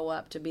them grow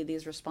up to be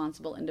these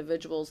responsible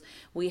individuals,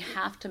 we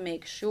have to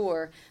make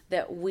sure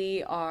that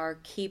we are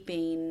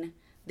keeping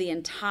the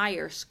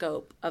entire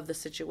scope of the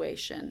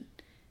situation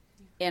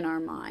in our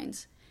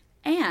minds.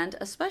 And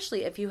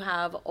especially if you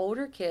have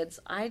older kids,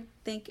 I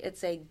think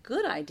it's a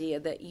good idea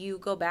that you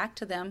go back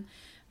to them,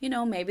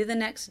 maybe the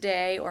next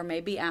day or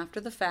maybe after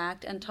the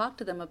fact, and talk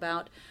to them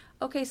about,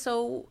 okay,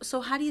 so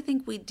how do you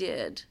think we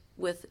did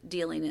with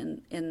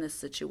dealing in this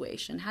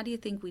situation? How do you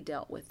think we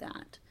dealt with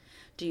that?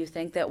 Do you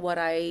think that what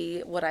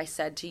I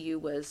said to you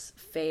was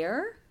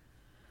fair?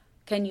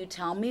 Can you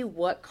tell me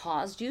what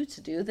caused you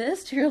to do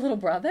this to your little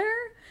brother?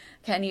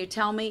 Can you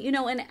tell me,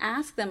 and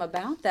ask them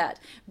about that,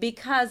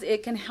 because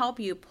it can help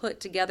you put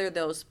together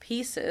those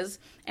pieces.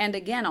 And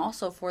again,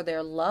 also for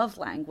their love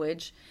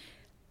language,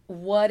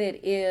 what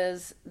it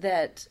is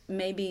that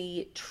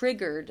maybe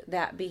triggered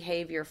that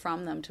behavior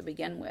from them to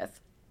begin with.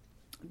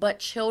 But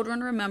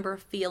children remember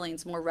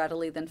feelings more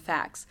readily than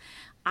facts.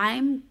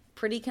 I'm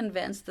pretty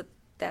convinced that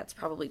that's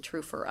probably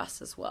true for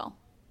us as well.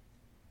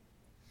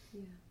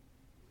 Yeah.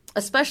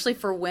 Especially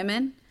for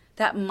women.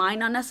 That might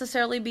not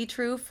necessarily be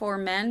true for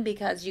men,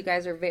 because you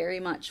guys are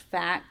very much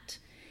fact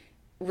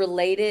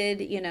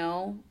related.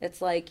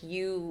 It's like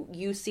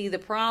you see the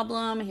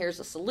problem,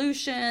 here's a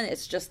solution,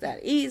 it's just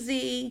that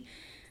easy.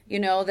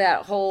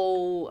 That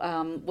whole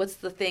what's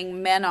the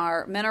thing, men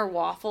are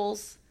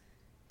waffles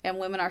and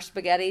women are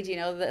spaghetti. Do you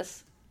know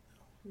this?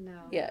 No.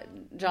 Yeah,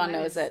 John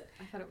knows it.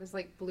 I thought it was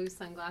like blue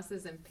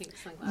sunglasses and pink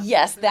sunglasses.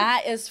 Yes,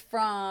 that is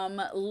from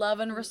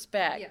Love and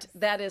Respect. Yes.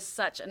 That is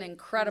such an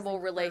incredible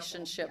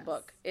relationship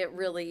book. It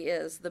really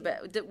is the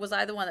best. Was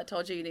I the one that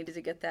told you needed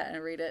to get that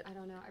and read it? I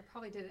don't know. I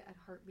probably did it at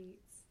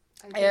Heartbeats.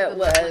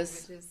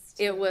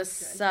 It was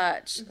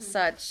such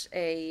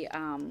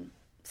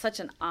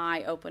an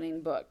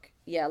eye-opening book.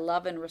 Yeah,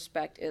 Love and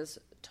Respect is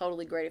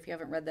totally great. If you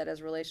haven't read that as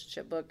a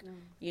relationship book,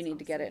 you need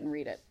to get it and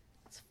read it.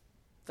 It's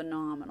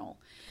phenomenal.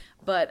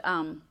 But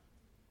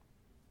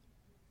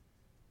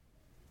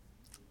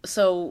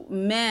so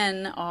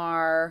men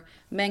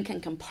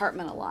can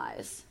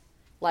compartmentalize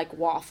like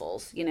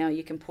waffles.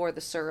 You can pour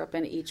the syrup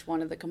in each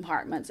one of the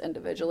compartments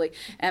individually.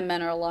 And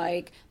men are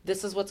like,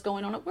 this is what's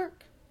going on at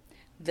work.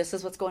 This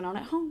is what's going on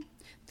at home.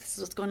 This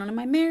is what's going on in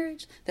my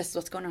marriage. This is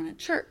what's going on at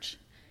church.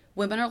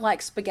 Women are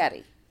like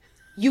spaghetti.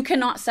 You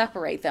cannot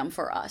separate them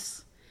for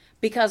us.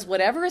 Because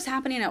whatever is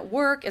happening at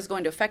work is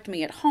going to affect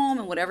me at home,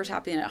 and whatever's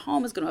happening at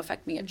home is going to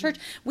affect me at church.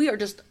 We are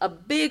just a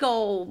big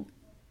old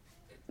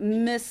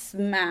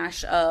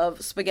mismatch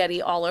of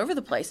spaghetti all over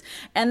the place.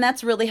 And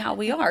that's really how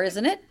we are,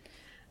 isn't it?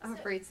 I'm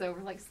afraid so.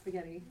 We're like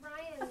spaghetti.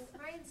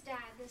 Ryan's dad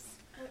this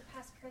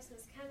past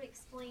Christmas kind of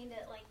explained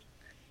it like,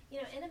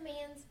 in a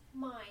man's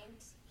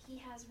mind, he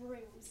has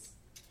rooms.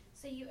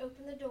 So you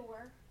open the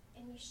door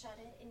and you shut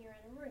it and you're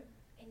in a room.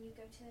 And you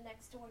go to the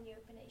next door and you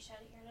open it, you shut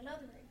it, you're in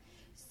another room.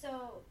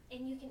 So,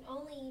 and you can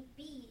only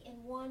be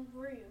in one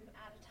room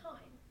at a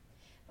time.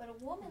 But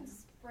a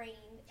woman's brain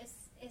is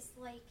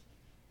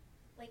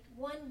like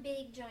one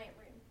big giant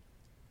room.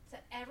 So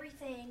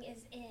everything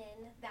is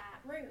in that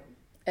room.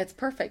 It's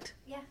perfect.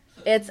 Yeah.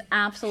 It's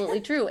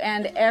absolutely true.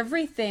 And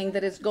everything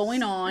that is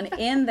going on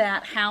in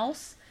that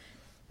house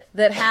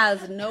that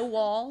has no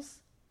walls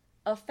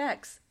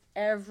affects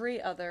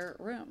every other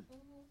room.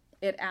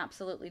 It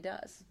absolutely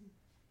does.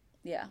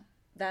 Yeah.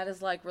 That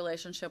is like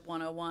relationship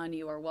 101.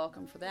 You are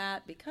welcome for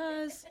that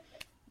because,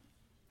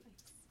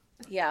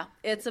 yeah,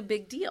 it's a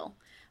big deal.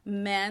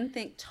 Men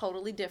think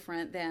totally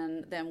different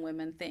than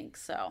women think.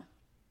 So,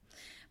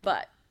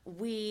 but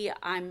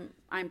I'm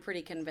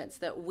pretty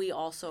convinced that we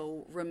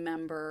also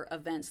remember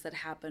events that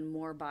happen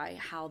more by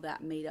how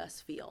that made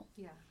us feel.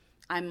 Yeah.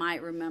 I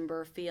might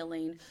remember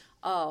feeling,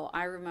 oh,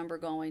 I remember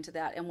going to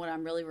that. And what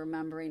I'm really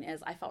remembering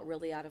is I felt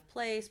really out of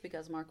place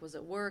because Mark was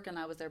at work and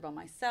I was there by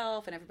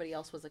myself and everybody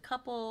else was a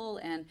couple.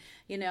 And,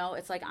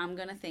 it's like I'm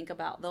going to think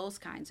about those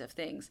kinds of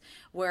things.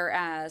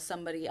 Whereas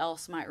somebody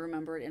else might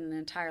remember it in an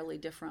entirely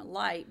different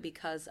light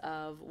because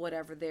of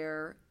whatever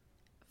their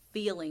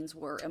feelings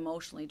were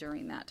emotionally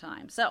during that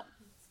time. So,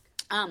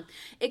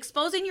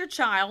 exposing your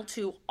child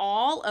to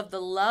all of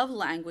the love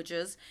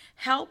languages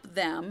help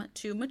them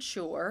to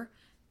mature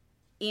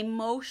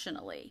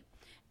emotionally.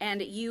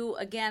 And you,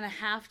 again,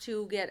 have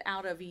to get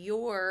out of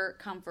your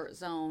comfort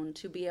zone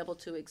to be able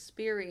to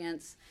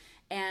experience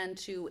and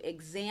to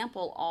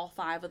example all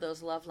 5 of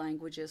those love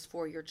languages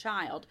for your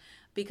child.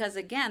 Because,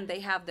 again, they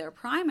have their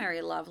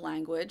primary love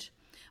language,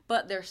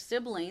 but their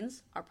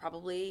siblings are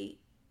probably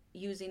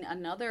using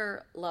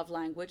another love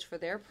language for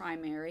their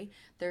primary.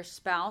 Their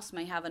spouse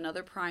may have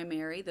another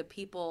primary. The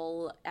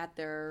people at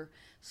their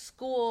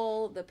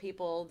school, the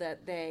people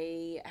that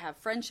they have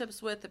friendships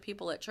with, the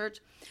people at church.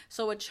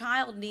 So a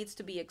child needs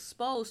to be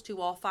exposed to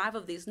all 5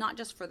 of these, not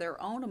just for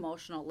their own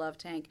emotional love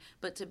tank,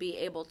 but to be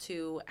able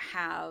to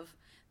have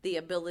the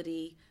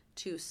ability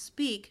to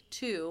speak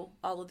to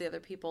all of the other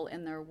people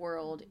in their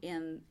world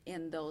in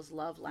those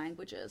love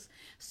languages,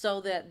 so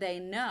that they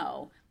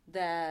know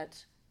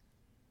that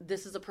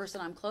this is a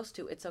person I'm close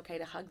to. It's okay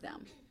to hug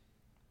them.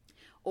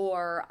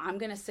 Or I'm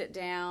going to sit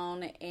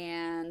down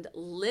and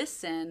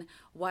listen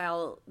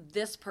while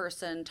this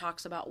person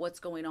talks about what's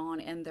going on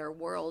in their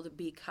world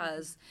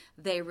because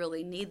they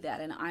really need that,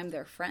 and I'm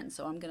their friend,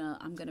 so I'm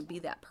gonna be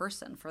that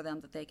person for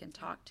them that they can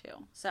talk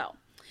to. So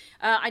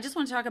I just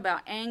want to talk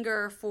about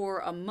anger for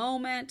a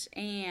moment,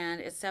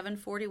 and it's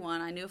 7:41.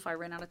 I knew if I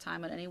ran out of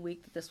time at any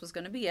week that this was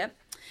going to be it.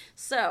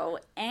 So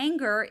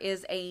anger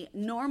is a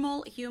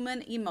normal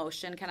human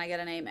emotion. Can I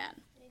get an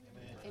amen?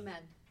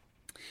 Amen.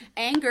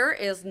 Anger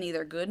is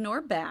neither good nor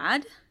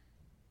bad,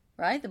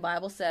 right? The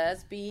Bible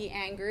says, be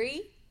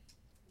angry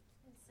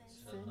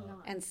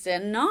and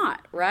sin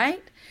not,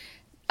 right?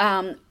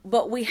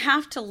 But we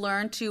have to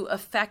learn to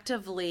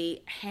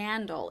effectively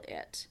handle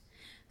it.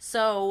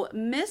 So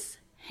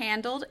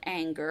mishandled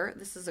anger,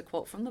 this is a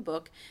quote from the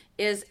book,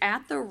 is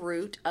at the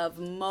root of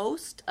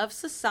most of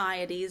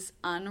society's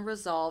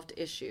unresolved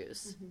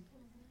issues. Mm-hmm.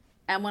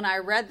 And when I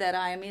read that,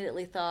 I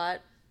immediately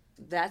thought,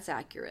 that's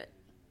accurate.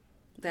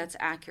 That's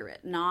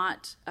accurate.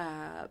 Not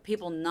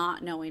people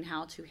not knowing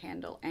how to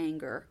handle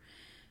anger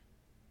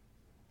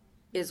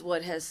is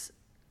what has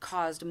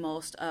caused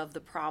most of the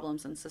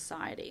problems in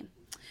society.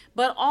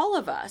 But all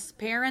of us,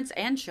 parents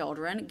and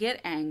children, get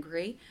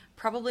angry.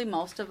 Probably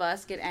most of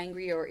us get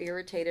angry or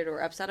irritated or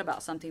upset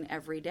about something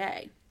every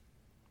day.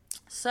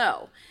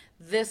 So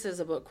this is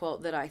a book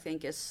quote that I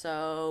think is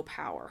so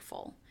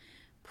powerful.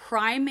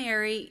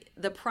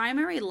 The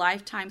primary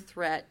lifetime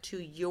threat to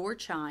your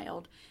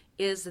child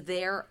is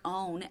their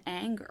own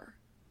anger.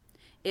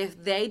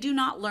 If they do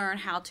not learn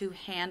how to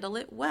handle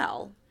it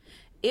well,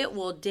 it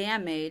will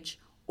damage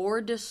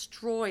or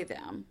destroy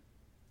them.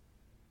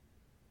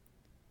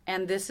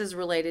 And this is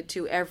related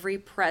to every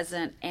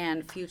present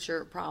and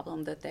future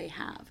problem that they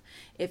have.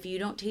 If you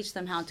don't teach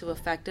them how to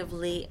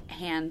effectively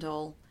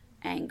handle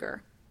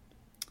anger.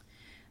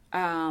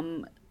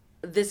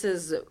 This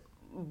is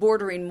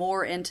bordering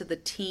more into the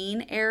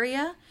teen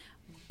area,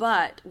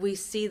 but we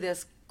see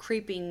this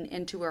creeping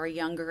into our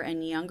younger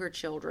and younger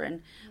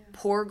children. Yeah.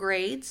 Poor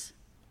grades,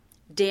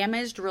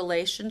 damaged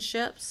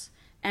relationships,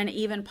 and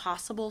even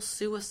possible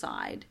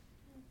suicide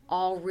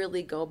all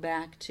really go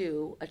back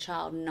to a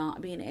child not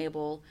being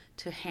able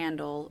to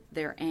handle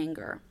their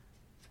anger.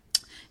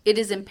 It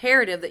is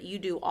imperative that you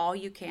do all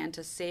you can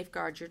to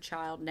safeguard your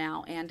child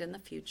now and in the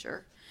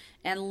future.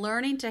 And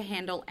learning to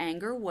handle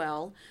anger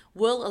well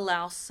will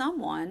allow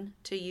someone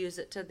to use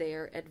it to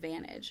their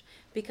advantage.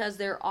 Because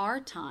there are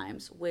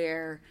times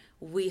where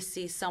we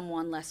see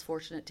someone less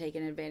fortunate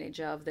taken advantage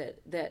of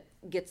that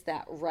gets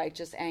that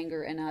righteous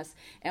anger in us,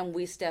 and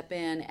we step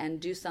in and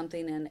do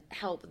something and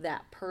help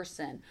that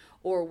person,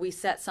 or we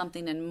set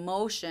something in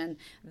motion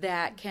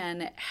that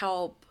can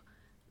help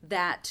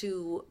that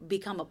to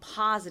become a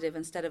positive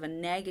instead of a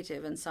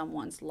negative in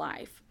someone's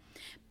life.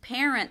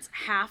 Parents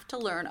have to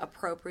learn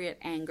appropriate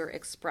anger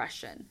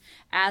expression.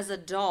 As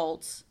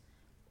adults,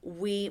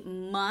 we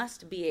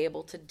must be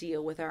able to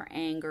deal with our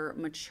anger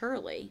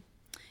maturely.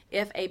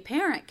 If a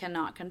parent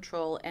cannot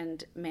control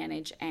and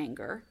manage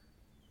anger,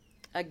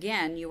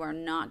 again, you are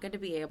not going to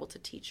be able to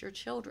teach your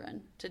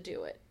children to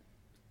do it.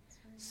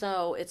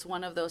 So it's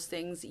one of those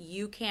things,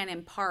 you can't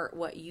impart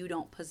what you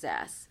don't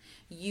possess.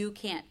 You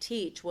can't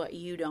teach what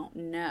you don't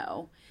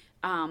know.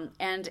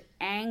 And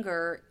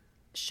anger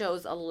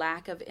shows a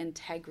lack of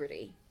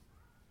integrity.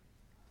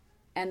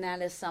 And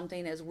that is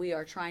something, as we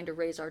are trying to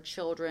raise our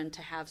children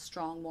to have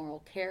strong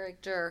moral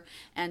character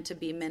and to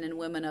be men and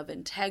women of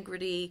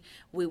integrity.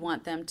 We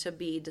want them to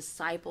be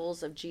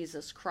disciples of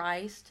Jesus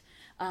Christ.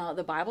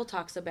 The Bible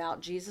talks about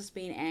Jesus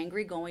being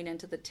angry, going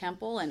into the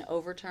temple and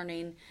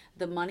overturning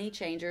the money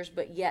changers,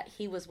 but yet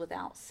he was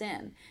without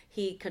sin.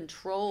 He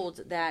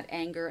controlled that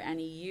anger and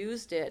he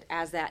used it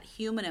as that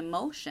human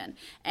emotion.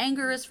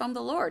 Anger is from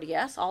the Lord.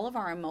 Yes, all of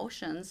our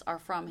emotions are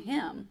from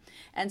him.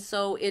 And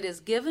so it is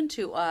given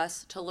to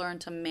us to learn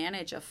to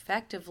manage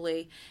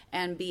effectively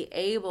and be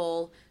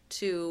able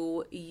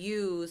to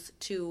use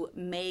to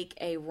make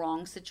a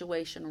wrong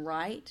situation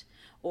right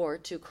or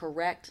to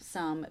correct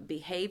some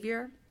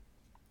behavior.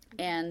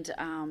 And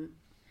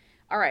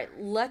all right,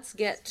 let's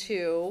get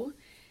to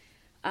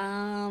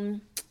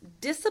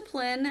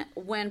discipline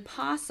when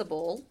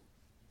possible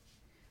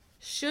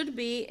should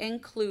be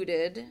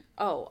included.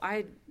 Oh,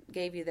 I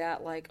gave you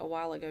that like a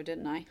while ago,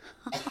 didn't I?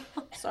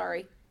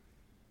 Sorry.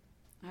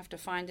 I have to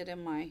find it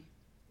in my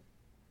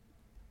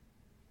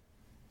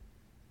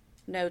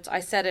notes.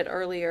 I said it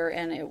earlier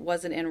and it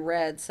wasn't in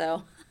red,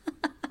 so.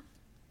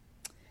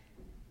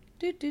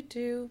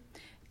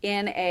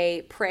 In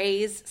a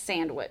praise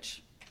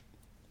sandwich.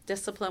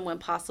 Discipline, when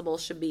possible,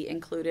 should be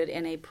included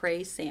in a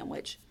praise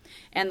sandwich,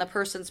 and the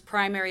person's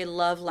primary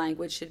love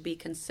language should be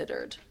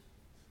considered.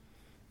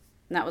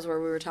 And that was where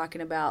we were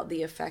talking about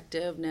the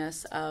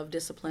effectiveness of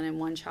discipline in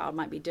one child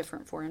might be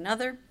different for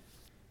another.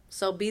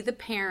 So be the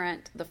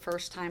parent the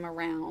first time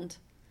around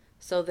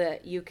so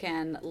that you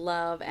can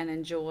love and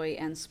enjoy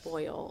and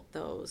spoil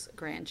those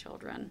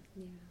grandchildren.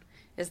 Yeah.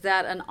 Is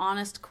that an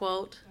honest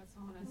quote? That's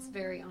honest. It's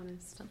very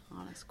honest. An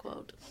honest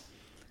quote.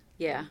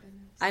 Yeah.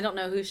 I don't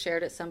know who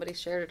shared it. Somebody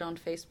shared it on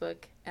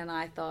Facebook, and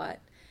I thought,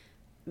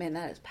 man,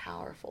 that is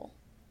powerful.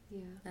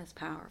 Yeah. That's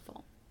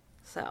powerful.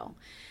 So,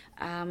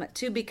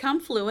 to become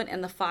fluent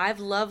in the 5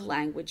 love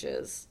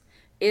languages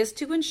is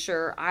to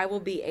ensure I will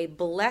be a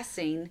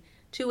blessing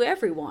to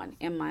everyone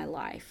in my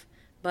life,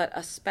 but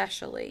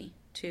especially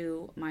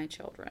to my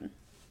children.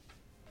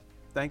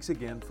 Thanks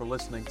again for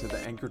listening to the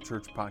Anchor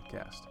Church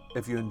podcast.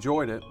 If you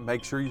enjoyed it,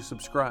 make sure you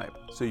subscribe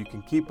so you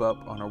can keep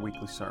up on our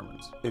weekly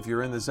sermons. If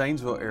you're in the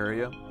Zanesville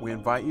area, we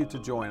invite you to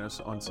join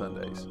us on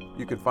Sundays.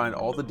 You can find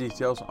all the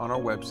details on our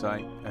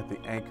website at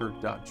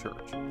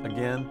theanchor.church.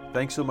 Again,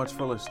 thanks so much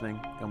for listening,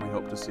 and we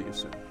hope to see you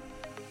soon.